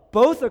love.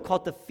 Both are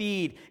called to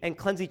feed and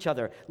cleanse each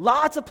other.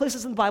 Lots of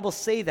places in the Bible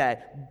say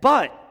that,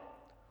 but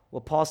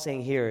what Paul's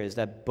saying here is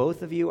that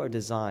both of you are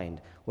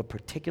designed with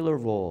particular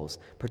roles,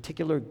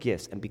 particular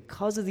gifts, and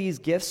because of these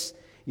gifts,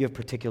 you have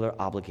particular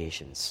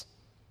obligations.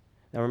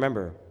 Now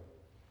remember,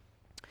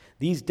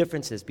 these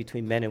differences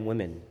between men and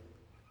women,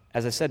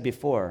 as I said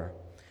before,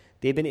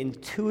 they've been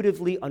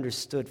intuitively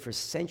understood for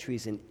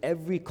centuries in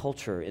every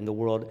culture in the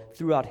world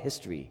throughout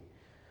history.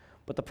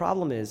 But the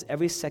problem is,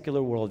 every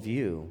secular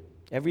worldview,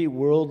 every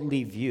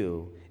worldly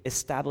view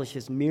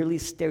establishes merely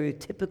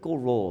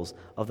stereotypical roles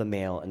of the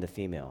male and the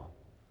female.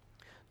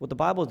 What the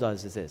Bible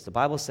does is this. The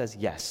Bible says,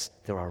 yes,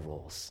 there are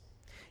roles.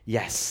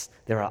 Yes,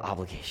 there are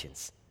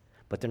obligations,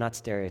 but they're not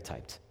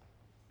stereotyped.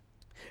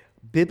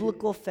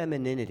 Biblical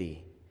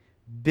femininity,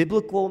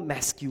 biblical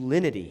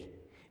masculinity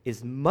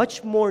is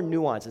much more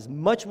nuanced, is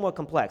much more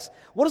complex.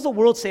 What does the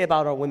world say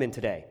about our women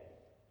today?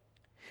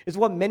 It's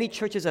what many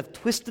churches have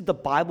twisted the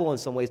Bible in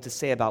some ways to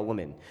say about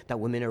women, that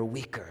women are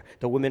weaker,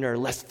 that women are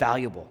less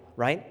valuable,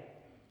 right?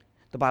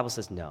 The Bible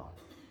says no.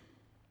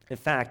 In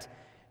fact,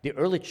 the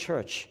early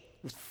church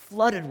was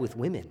flooded with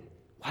women.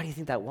 Why do you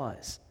think that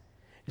was?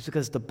 It's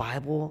because the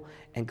Bible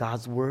and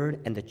God's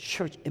Word and the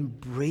church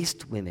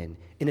embraced women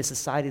in a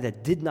society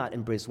that did not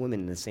embrace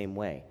women in the same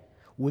way.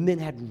 Women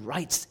had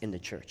rights in the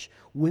church.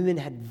 Women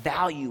had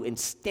value and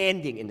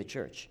standing in the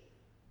church.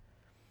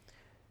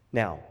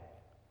 Now,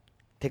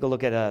 take a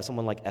look at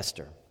someone like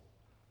Esther.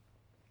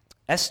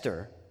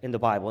 Esther, in the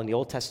Bible, in the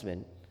Old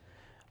Testament,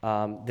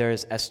 there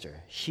is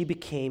Esther. She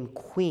became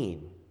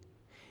queen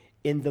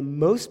in the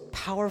most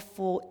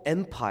powerful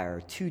empire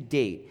to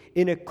date,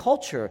 in a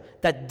culture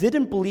that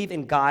didn't believe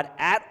in God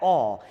at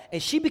all.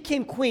 And she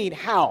became queen,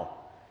 how?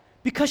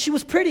 Because she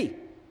was pretty,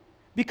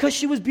 because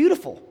she was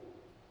beautiful.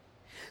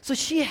 So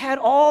she had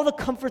all the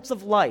comforts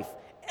of life,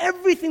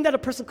 everything that a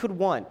person could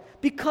want,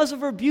 because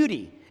of her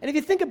beauty. And if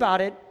you think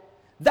about it,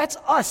 that's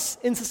us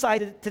in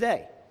society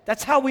today.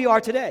 That's how we are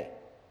today.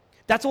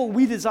 That's what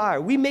we desire.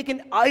 We make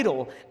an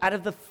idol out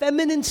of the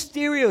feminine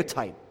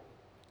stereotype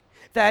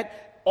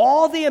that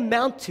all they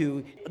amount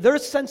to, their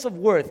sense of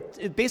worth,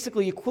 is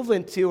basically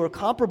equivalent to or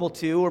comparable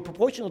to or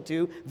proportional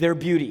to their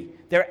beauty,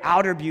 their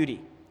outer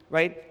beauty,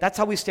 right? That's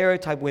how we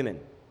stereotype women.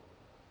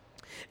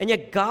 And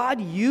yet God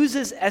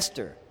uses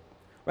Esther,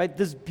 right?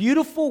 This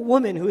beautiful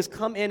woman who has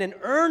come in and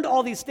earned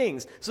all these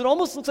things. So it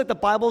almost looks like the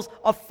Bible's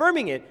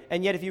affirming it.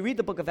 And yet if you read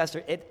the book of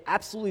Esther, it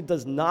absolutely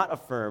does not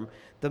affirm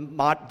the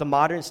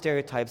modern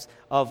stereotypes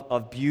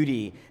of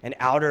beauty and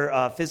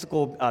outer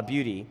physical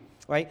beauty,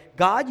 right?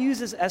 God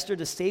uses Esther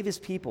to save his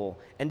people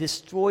and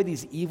destroy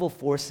these evil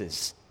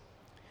forces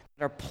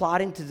that are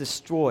plotting to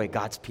destroy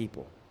God's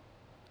people.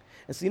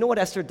 And so you know what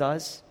Esther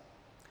does?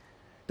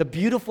 The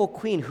beautiful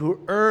queen who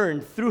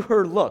earned through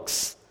her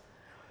looks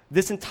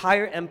this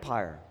entire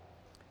empire,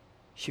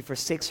 she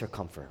forsakes her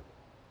comfort.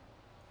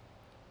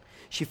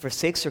 She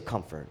forsakes her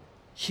comfort.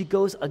 She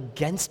goes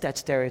against that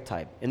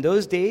stereotype. In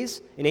those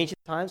days, in ancient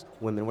times,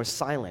 women were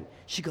silent.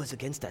 She goes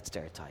against that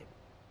stereotype.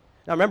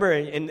 Now remember,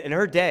 in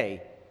her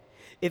day,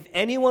 if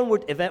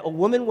a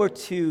woman were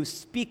to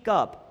speak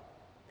up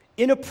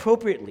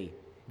inappropriately,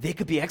 they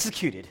could be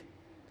executed,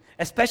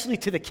 especially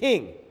to the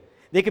king.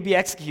 They could be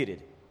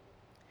executed.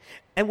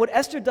 And what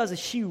Esther does is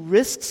she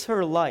risks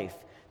her life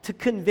to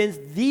convince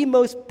the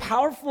most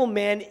powerful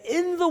man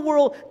in the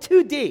world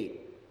to date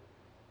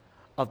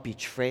of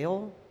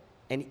betrayal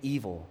and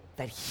evil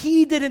that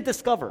he didn't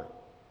discover,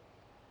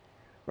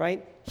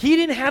 right? He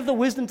didn't have the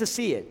wisdom to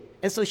see it.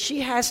 And so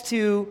she has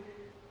to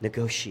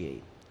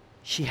negotiate.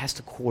 She has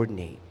to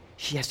coordinate.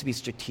 She has to be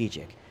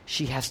strategic.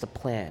 She has to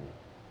plan.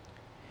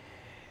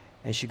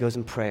 And she goes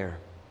in prayer.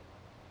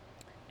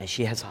 And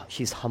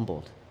she's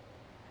humbled.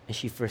 And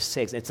she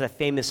forsakes. It's a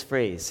famous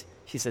phrase.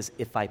 She says,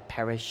 "If I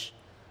perish,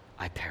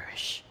 I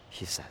perish,"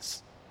 she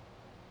says.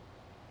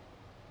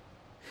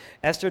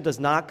 Esther does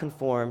not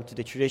conform to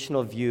the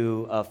traditional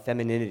view of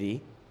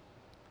femininity.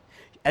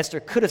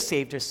 Esther could have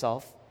saved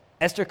herself.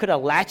 Esther could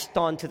have latched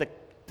on to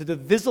the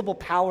visible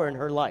power in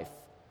her life,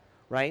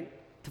 right?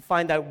 To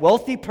find that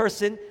wealthy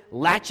person,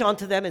 latch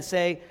onto them and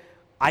say,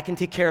 "I can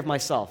take care of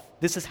myself.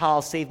 This is how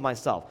I'll save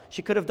myself."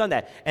 She could have done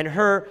that. And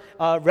her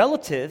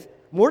relative,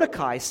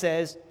 Mordecai,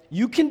 says,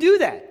 "You can do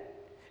that,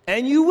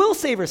 and you will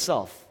save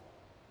yourself,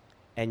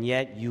 and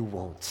yet you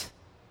won't."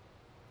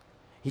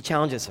 He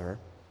challenges her,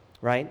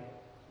 right?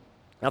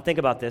 Now think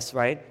about this,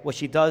 right? What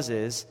she does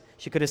is,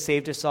 she could have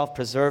saved herself,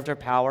 preserved her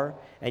power,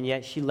 and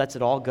yet she lets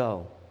it all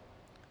go.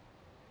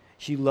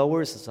 She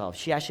lowers herself.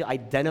 She actually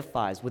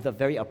identifies with a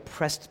very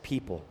oppressed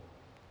people,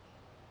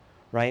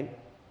 right?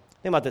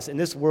 Think about this. In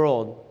this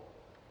world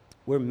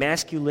where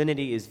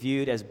masculinity is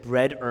viewed as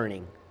bread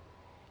earning,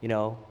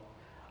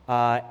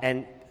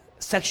 and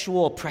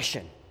sexual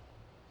oppression,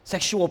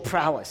 sexual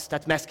prowess,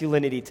 that's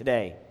masculinity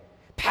today.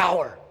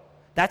 Power,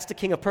 that's the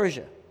king of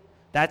Persia.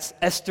 That's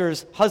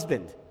Esther's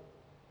husband.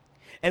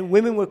 And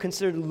women were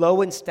considered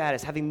low in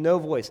status, having no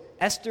voice.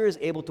 Esther is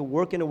able to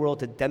work in a world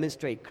to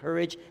demonstrate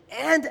courage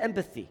and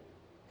empathy,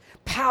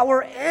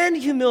 power and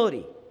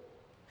humility.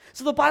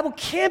 So the Bible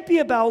can't be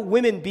about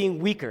women being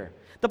weaker.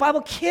 The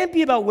Bible can't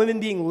be about women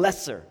being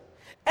lesser.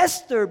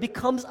 Esther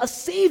becomes a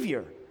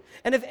savior.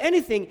 And if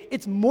anything,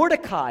 it's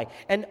Mordecai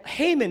and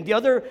Haman, the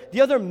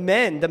other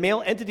men, the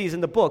male entities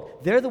in the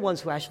book, they're the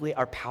ones who actually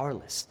are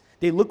powerless.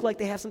 They look like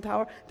they have some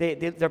power.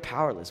 They're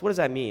powerless. What does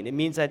that mean? It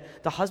means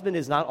that the husband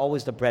is not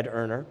always the bread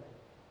earner.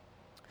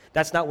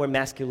 That's not where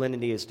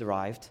masculinity is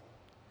derived.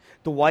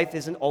 The wife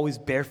isn't always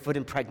barefoot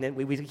and pregnant.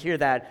 We hear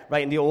that,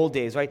 right, in the old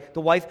days, right? The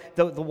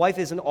wife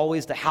isn't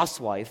always the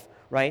housewife,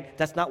 right?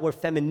 That's not where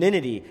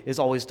femininity is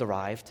always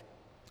derived.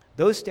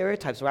 Those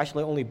stereotypes were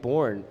actually only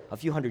born a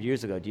few hundred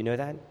years ago. Do you know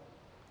that?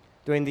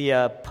 During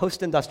the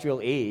post-industrial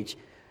age,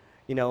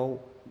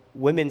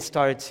 women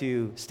started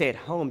to stay at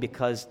home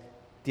because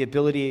the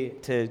ability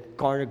to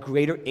garner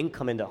greater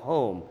income in the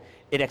home,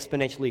 it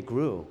exponentially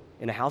grew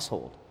in a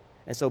household.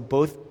 And so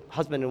both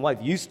husband and wife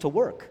used to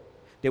work.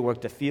 They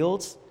worked the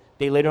fields.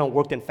 They later on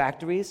worked in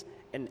factories.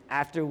 And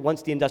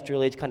once the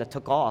industrial age kind of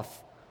took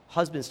off,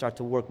 husbands started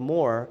to work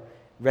more,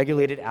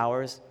 regulated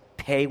hours,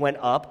 pay went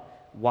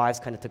up, wives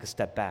kind of took a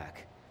step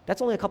back.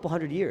 That's only a couple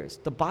hundred years.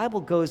 The Bible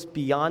goes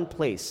beyond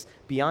place,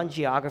 beyond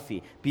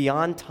geography,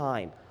 beyond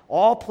time.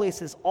 All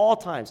places, all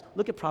times.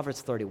 Look at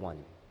Proverbs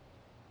 31.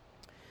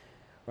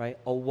 Right?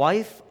 A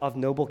wife of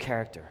noble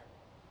character.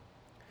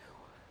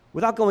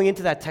 Without going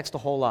into that text a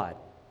whole lot,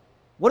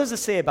 what does it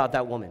say about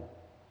that woman?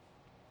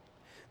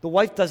 The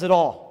wife does it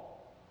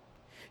all.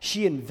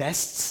 She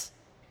invests.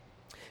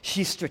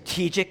 She's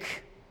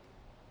strategic.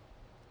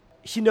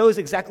 She knows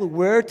exactly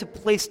where to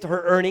place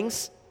her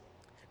earnings.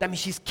 That means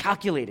she's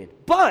calculated.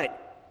 But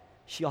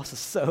she also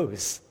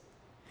sews.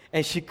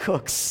 And she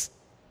cooks.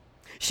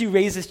 She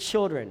raises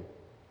children.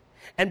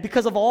 And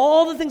because of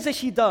all the things that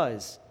she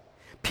does,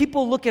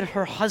 people look at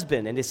her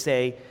husband and they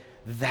say,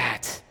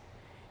 "That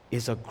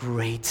is a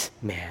great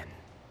man."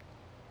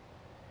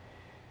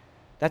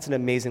 That's an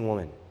amazing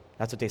woman.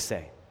 That's what they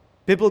say.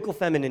 Biblical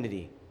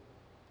femininity.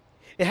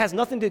 It has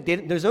nothing to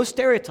do, there's no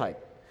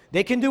stereotype.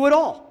 They can do it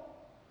all.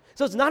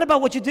 So it's not about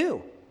what you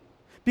do.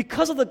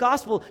 Because of the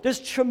gospel, there's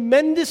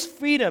tremendous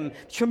freedom,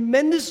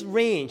 tremendous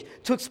range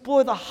to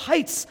explore the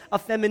heights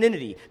of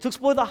femininity, to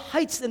explore the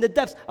heights and the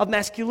depths of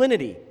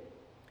masculinity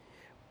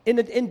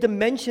in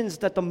dimensions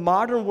that the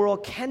modern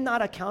world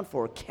cannot account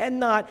for,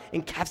 cannot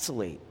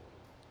encapsulate.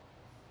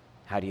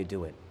 How do you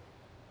do it?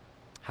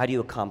 How do you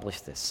accomplish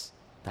this?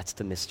 That's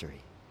the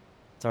mystery.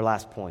 It's our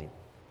last point.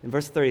 In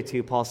verse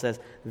 32, Paul says,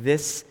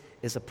 this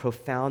is a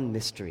profound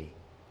mystery.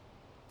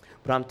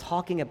 But I'm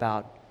talking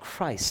about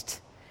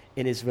Christ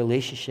in his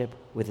relationship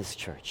with his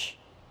church.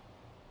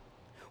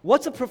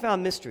 What's a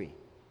profound mystery?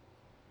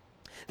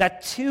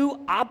 That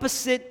two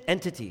opposite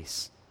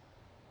entities,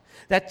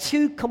 that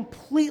two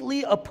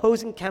completely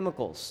opposing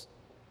chemicals,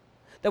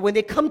 that when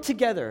they come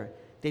together,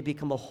 they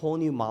become a whole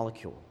new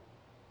molecule.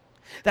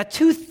 That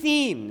two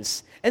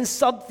themes and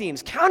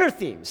sub-themes,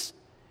 counter-themes,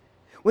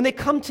 when they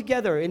come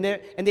together and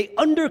they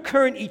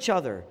undercurrent each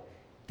other,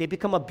 they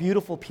become a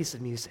beautiful piece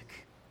of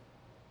music.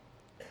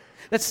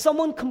 That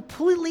someone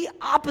completely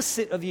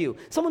opposite of you,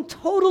 someone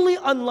totally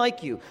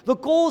unlike you, the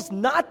goal is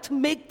not to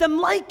make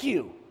them like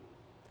you.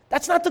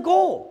 That's not the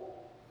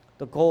goal.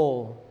 The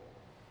goal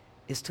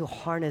is to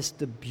harness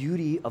the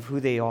beauty of who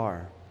they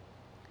are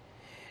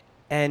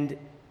and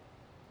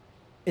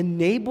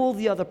enable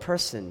the other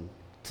person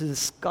to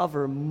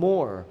discover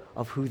more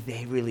of who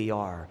they really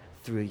are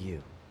through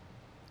you.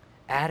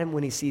 Adam,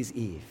 when he sees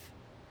Eve,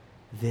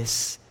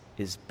 this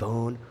is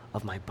bone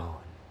of my bone.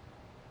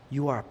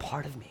 You are a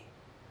part of me.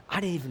 I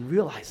didn't even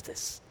realize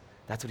this.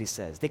 That's what he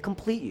says. They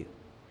complete you.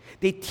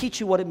 They teach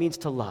you what it means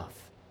to love.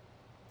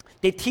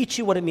 They teach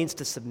you what it means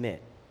to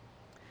submit.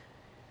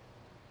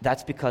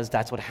 That's because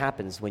that's what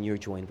happens when you're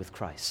joined with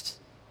Christ.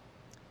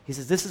 He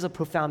says, this is a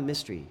profound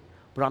mystery,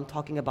 but I'm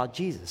talking about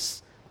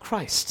Jesus,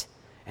 Christ,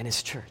 and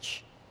his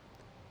church.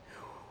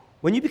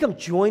 When you become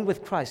joined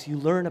with Christ, you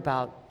learn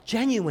about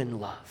genuine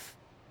love.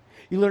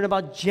 You learn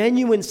about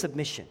genuine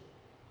submission.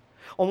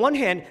 On one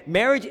hand,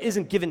 marriage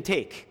isn't give and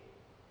take.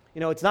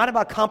 It's not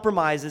about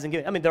compromises and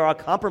giving. There are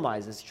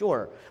compromises,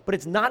 sure, but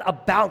it's not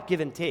about give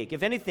and take.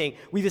 If anything,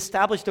 we've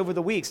established over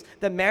the weeks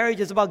that marriage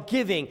is about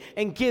giving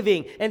and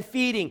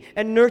feeding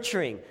and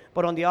nurturing.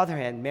 But on the other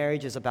hand,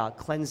 marriage is about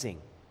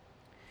cleansing.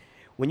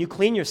 When you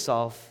clean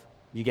yourself,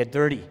 you get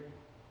dirty,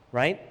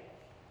 right?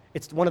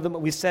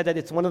 We said that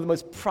it's one of the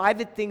most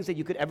private things that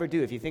you could ever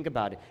do, if you think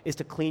about it, is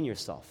to clean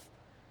yourself.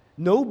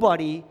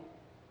 Nobody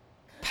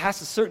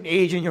past a certain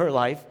age in your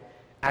life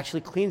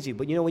actually cleans you.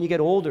 But when you get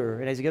older,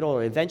 and as you get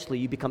older, eventually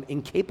you become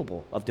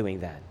incapable of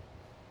doing that.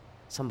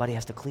 Somebody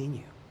has to clean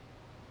you.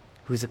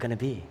 Who's it going to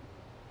be?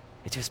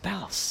 It's your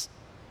spouse,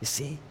 you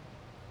see?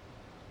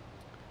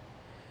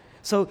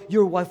 So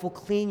your wife will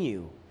clean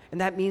you,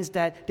 and that means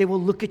that they will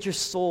look at your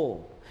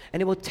soul, and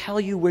they will tell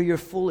you where you're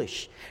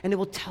foolish, and they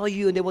will tell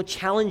you, and they will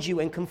challenge you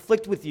and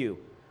conflict with you.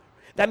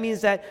 That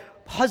means that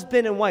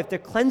husband and wife, they're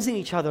cleansing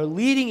each other,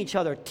 leading each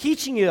other,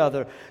 teaching each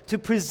other to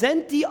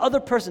present the other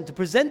person, to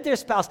present their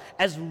spouse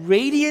as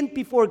radiant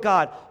before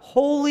God,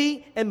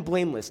 holy and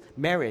blameless.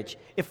 Marriage,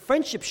 if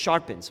friendship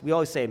sharpens, we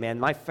always say, man,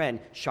 my friend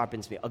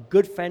sharpens me. A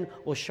good friend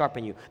will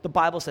sharpen you. The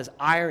Bible says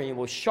iron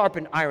will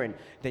sharpen iron.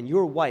 Then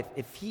your wife,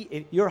 if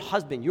your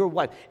husband, your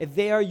wife, if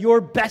they are your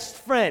best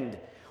friend,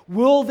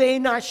 will they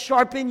not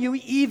sharpen you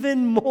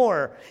even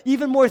more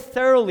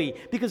thoroughly?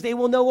 Because they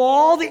will know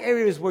all the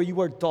areas where you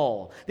are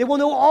dull. They will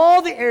know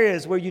all the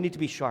areas where you need to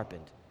be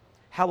sharpened.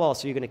 How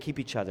else are you going to keep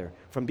each other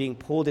from being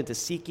pulled into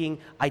seeking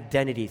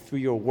identity through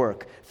your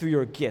work, through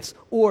your gifts,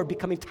 or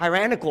becoming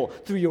tyrannical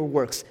through your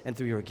works and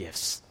through your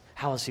gifts?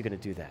 How else are you going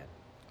to do that?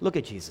 Look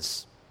at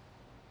Jesus.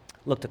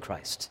 Look to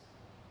Christ.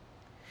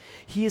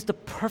 He is the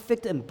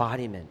perfect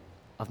embodiment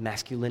of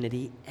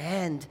masculinity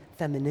and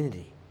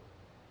femininity.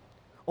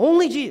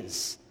 Only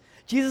Jesus.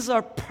 Jesus is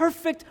our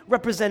perfect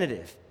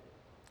representative.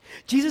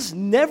 Jesus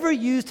never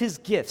used his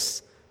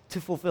gifts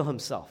to fulfill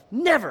himself.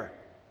 Never.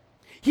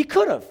 He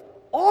could have.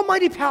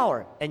 Almighty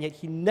power. And yet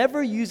he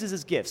never uses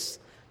his gifts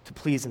to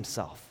please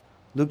himself.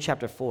 Luke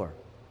chapter 4.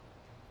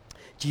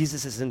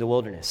 Jesus is in the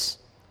wilderness.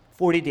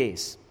 40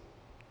 days.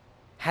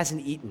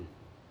 Hasn't eaten.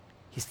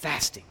 He's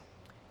fasting.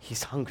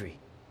 He's hungry.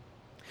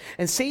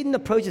 And Satan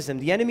approaches him.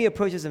 The enemy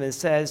approaches him and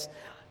says,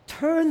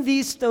 turn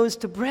these stones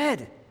to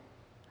bread.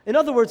 In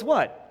other words,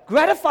 what?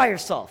 Gratify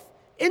yourself.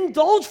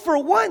 Indulge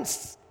for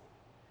once.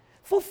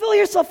 Fulfill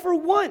yourself for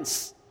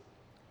once.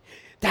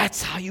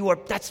 That's how you are.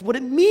 That's what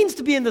it means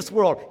to be in this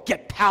world.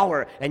 Get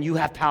power, and you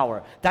have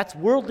power. That's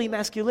worldly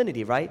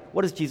masculinity, right?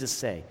 What does Jesus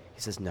say?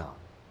 He says, no.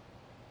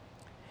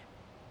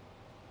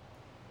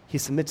 He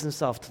submits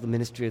himself to the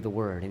ministry of the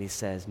word, and he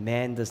says,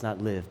 man does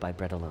not live by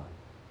bread alone,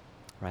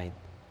 right?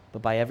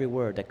 But by every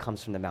word that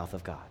comes from the mouth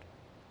of God.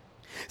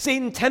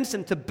 Satan tempts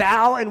him to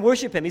bow and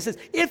worship him. He says,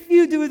 if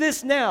you do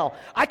this now,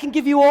 I can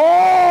give you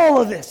all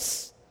of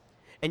this.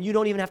 And you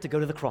don't even have to go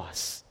to the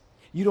cross.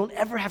 You don't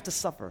ever have to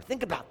suffer.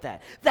 Think about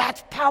that.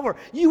 That's power.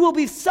 You will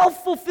be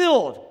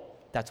self-fulfilled.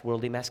 That's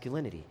worldly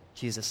masculinity.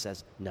 Jesus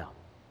says, no.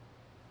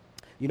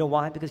 You know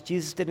why? Because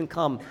Jesus didn't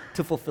come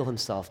to fulfill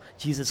himself.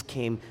 Jesus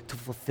came to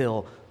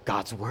fulfill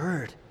God's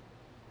word.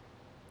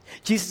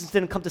 Jesus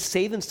didn't come to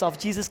save himself.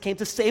 Jesus came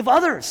to save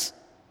others.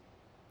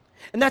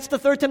 And that's the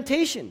third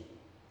temptation.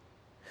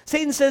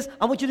 Satan says,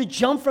 I want you to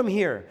jump from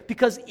here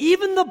because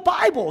even the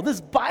Bible,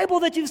 this Bible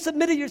that you've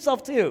submitted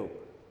yourself to,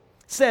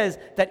 says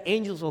that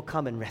angels will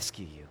come and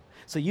rescue you.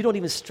 So you don't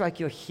even strike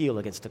your heel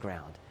against the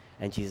ground.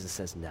 And Jesus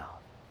says, no,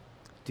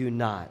 do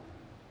not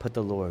put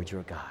the Lord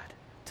your God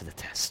to the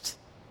test.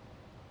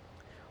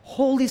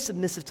 Wholly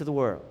submissive to the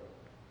world.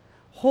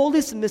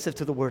 Wholly submissive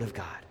to the Word of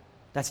God.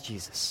 That's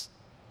Jesus.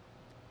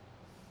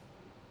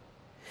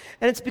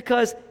 And it's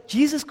because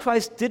Jesus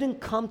Christ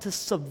didn't come to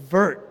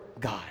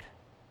subvert God.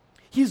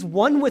 He's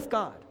one with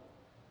God.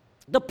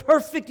 The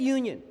perfect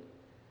union.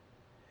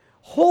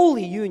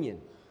 Holy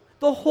union.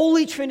 The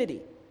Holy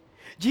Trinity.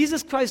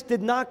 Jesus Christ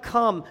did not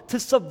come to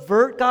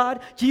subvert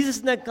God. Jesus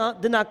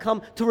did not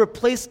come to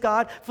replace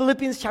God.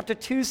 Philippians chapter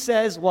 2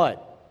 says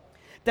what?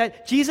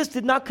 That Jesus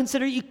did not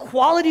consider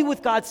equality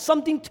with God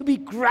something to be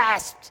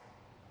grasped.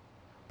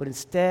 But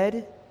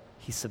instead,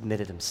 he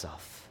submitted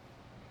himself.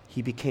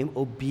 He became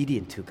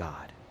obedient to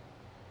God.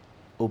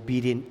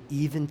 Obedient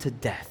even to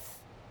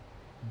death.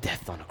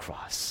 Death on a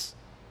cross.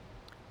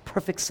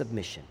 Perfect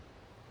submission.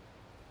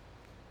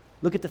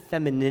 Look at the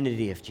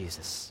femininity of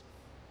Jesus.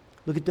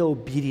 Look at the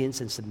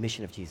obedience and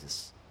submission of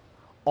Jesus.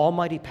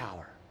 Almighty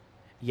power,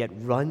 yet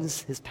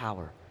runs his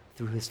power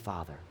through his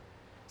Father,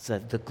 so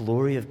that the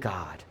glory of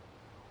God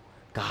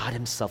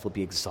himself will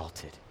be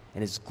exalted,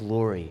 and his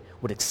glory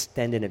would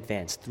extend and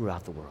advance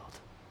throughout the world.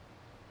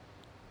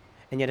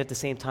 And yet at the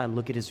same time,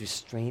 look at his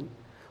restraint.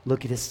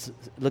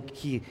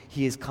 He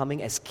is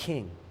coming as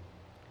king.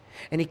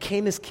 And he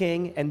came as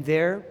king, and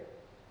there,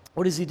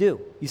 what does he do?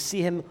 You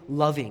see him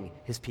loving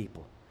his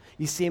people.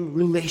 You see him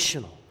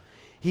relational.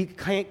 He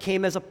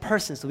came as a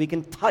person so he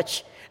can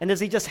touch. And does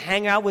he just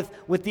hang out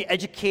with the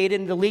educated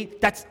and the elite?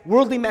 That's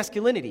worldly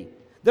masculinity.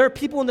 There are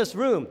people in this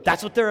room,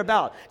 that's what they're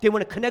about. They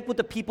want to connect with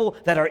the people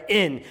that are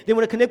in. They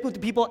want to connect with the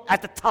people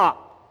at the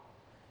top.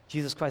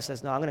 Jesus Christ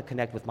says, no, I'm going to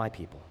connect with my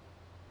people.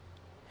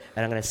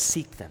 And I'm going to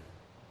seek them.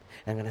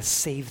 And I'm going to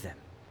save them.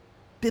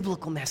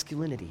 Biblical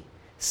masculinity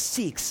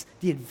seeks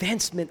the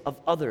advancement of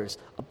others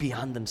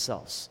beyond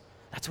themselves.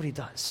 That's what he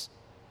does.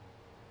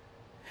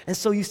 And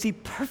so you see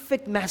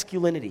perfect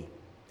masculinity,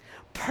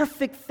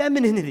 perfect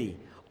femininity,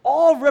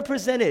 all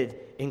represented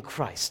in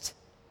Christ.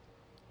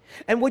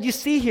 And what you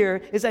see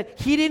here is that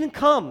he didn't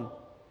come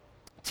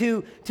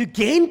to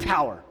gain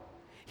power.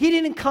 He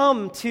didn't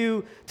come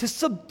to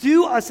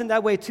subdue us in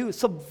that way, to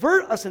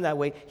subvert us in that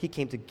way. He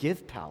came to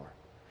give power,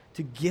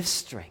 to give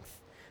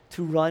strength,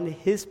 to run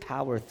his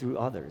power through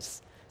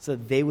others so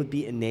they would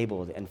be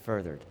enabled and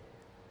furthered.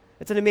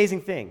 It's an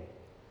amazing thing.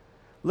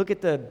 Look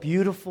at the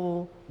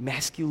beautiful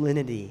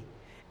masculinity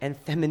and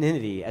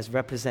femininity as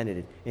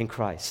represented in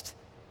Christ.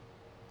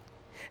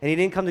 And he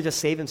didn't come to just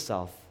save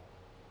himself,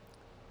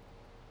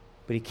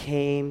 but he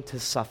came to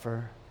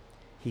suffer.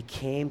 He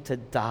came to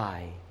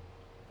die.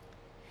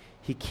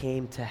 He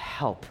came to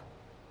help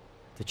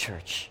the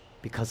church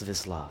because of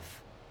his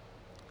love.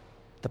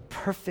 The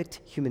perfect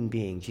human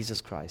being,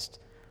 Jesus Christ,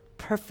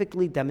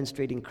 perfectly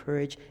demonstrating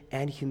courage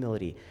and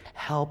humility,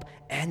 help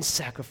and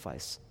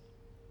sacrifice.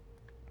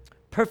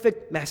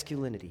 Perfect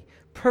masculinity,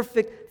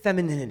 perfect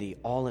femininity,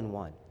 all in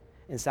one.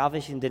 And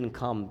salvation didn't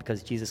come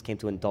because Jesus came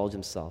to indulge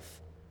himself.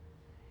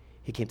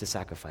 He came to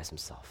sacrifice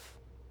himself.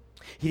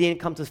 He didn't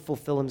come to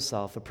fulfill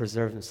himself or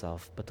preserve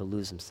himself, but to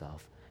lose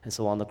himself. And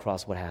so on the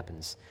cross, what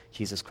happens?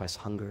 Jesus Christ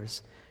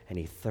hungers, and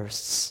he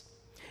thirsts,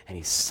 and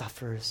he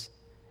suffers.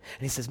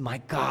 And he says, my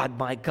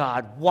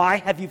God, why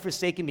have you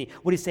forsaken me?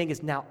 What he's saying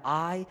is, now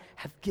I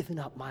have given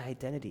up my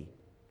identity.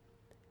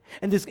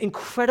 And this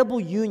incredible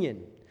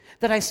union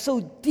that I so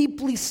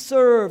deeply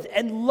served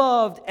and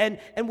loved and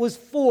was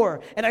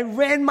for, and I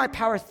ran my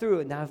power through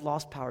it. Now I've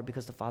lost power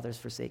because the Father has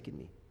forsaken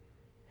me.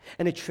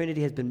 And the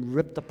Trinity has been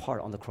ripped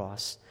apart on the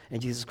cross.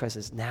 And Jesus Christ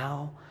says,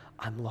 now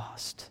I'm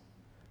lost.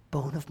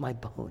 Bone of my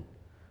bone,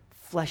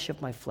 flesh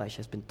of my flesh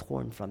has been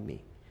torn from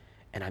me.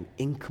 And I'm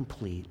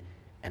incomplete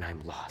and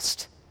I'm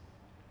lost.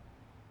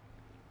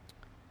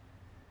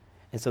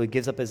 And so he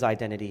gives up his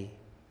identity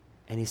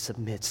and he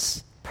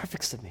submits,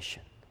 perfect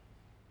submission.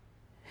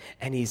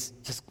 And he's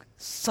just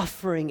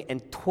suffering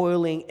and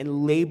toiling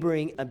and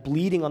laboring and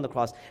bleeding on the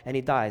cross. And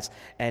he dies.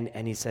 And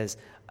he says,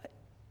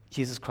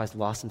 Jesus Christ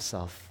lost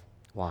himself.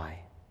 Why?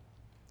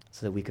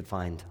 So that we could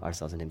find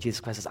ourselves in him. Jesus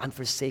Christ says, I'm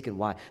forsaken.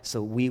 Why?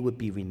 So we would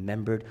be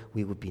remembered,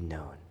 we would be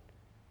known.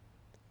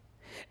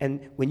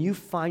 And when you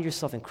find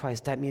yourself in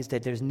Christ, that means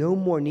that there's no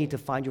more need to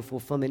find your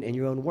fulfillment in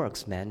your own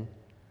works, men,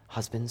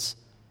 husbands,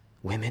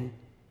 women.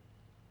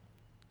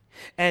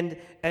 And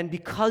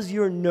because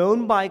you're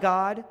known by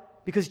God,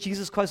 because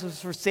Jesus Christ was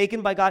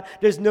forsaken by God,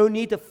 there's no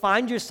need to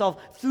find yourself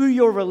through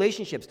your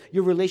relationships.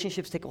 Your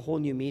relationships take a whole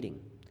new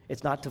meaning.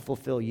 It's not to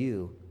fulfill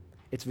you.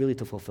 It's really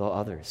to fulfill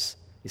others,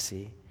 you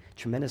see.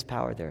 Tremendous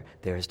power there.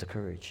 There's the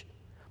courage.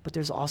 But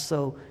there's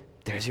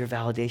your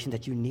validation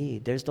that you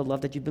need. There's the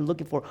love that you've been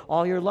looking for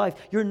all your life.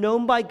 You're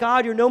known by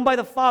God. You're known by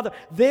the Father.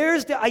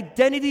 There's the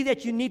identity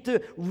that you need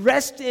to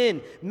rest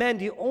in. Men,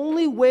 the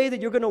only way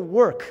that you're going to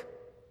work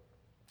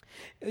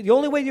The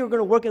only way you're going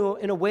to work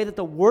in a way that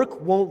the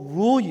work won't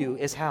rule you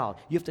is how?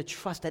 You have to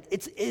trust that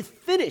it's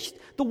finished.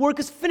 The work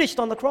is finished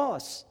on the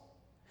cross.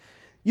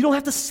 You don't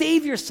have to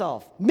save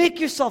yourself. Make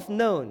yourself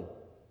known.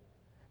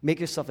 Make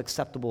yourself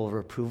acceptable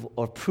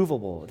or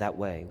provable that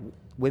way.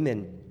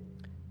 Women,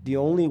 the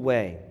only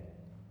way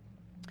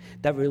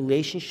that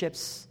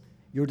relationships,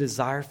 your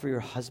desire for your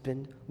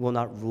husband will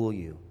not rule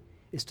you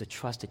is to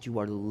trust that you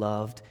are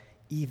loved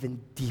even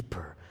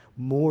deeper,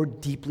 more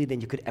deeply than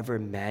you could ever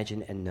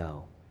imagine and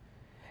know.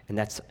 And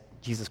that's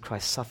Jesus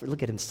Christ suffering.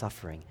 Look at him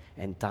suffering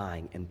and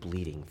dying and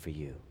bleeding for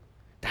you.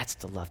 That's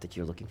the love that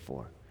you're looking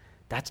for.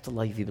 That's the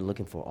love you've been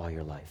looking for all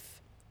your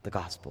life, the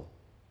gospel.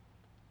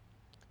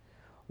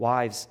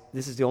 Wives,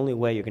 this is the only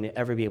way you're going to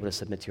ever be able to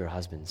submit to your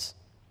husbands.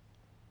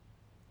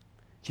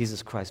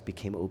 Jesus Christ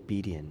became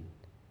obedient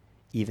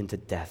even to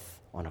death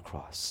on a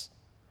cross.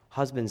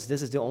 Husbands,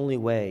 this is the only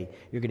way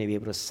you're going to be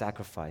able to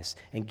sacrifice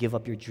and give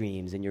up your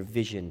dreams and your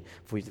vision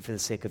for the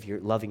sake of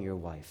loving your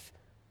wife.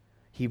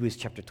 Hebrews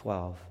chapter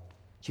 12,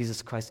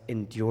 Jesus Christ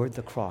endured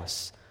the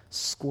cross,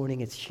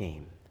 scorning its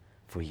shame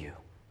for you.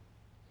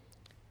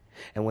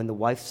 And when the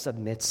wife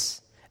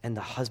submits and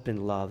the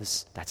husband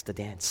loves, that's the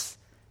dance.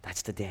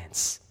 That's the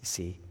dance, you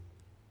see.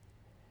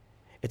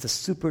 It's a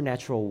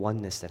supernatural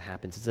oneness that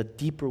happens. It's a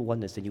deeper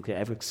oneness than you could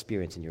ever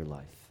experience in your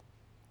life.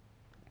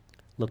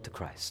 Look to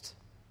Christ.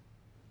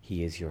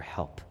 He is your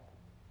help.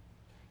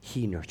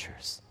 He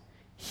nurtures.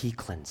 He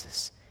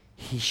cleanses.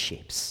 He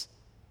shapes.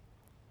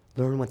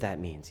 Learn what that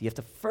means. You have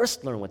to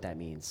first learn what that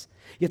means.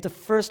 You have to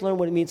first learn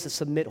what it means to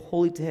submit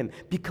wholly to him.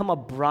 Become a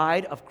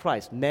bride of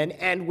Christ. Men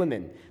and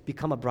women,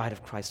 become a bride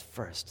of Christ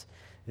first.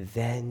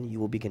 Then you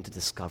will begin to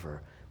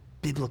discover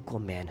biblical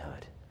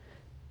manhood,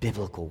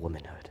 biblical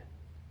womanhood.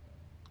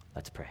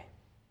 Let's pray.